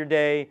time out of your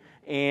day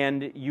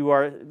and you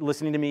are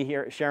listening to me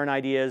here, sharing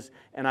ideas,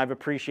 and I've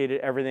appreciated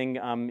everything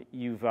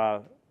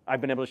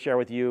I've been able to share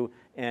with you,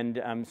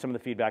 and some of the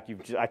feedback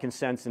I can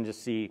sense and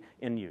just see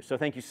in you. So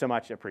thank you so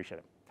much. I appreciate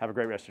it. Have a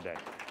great rest of your day.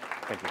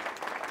 Thank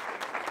you.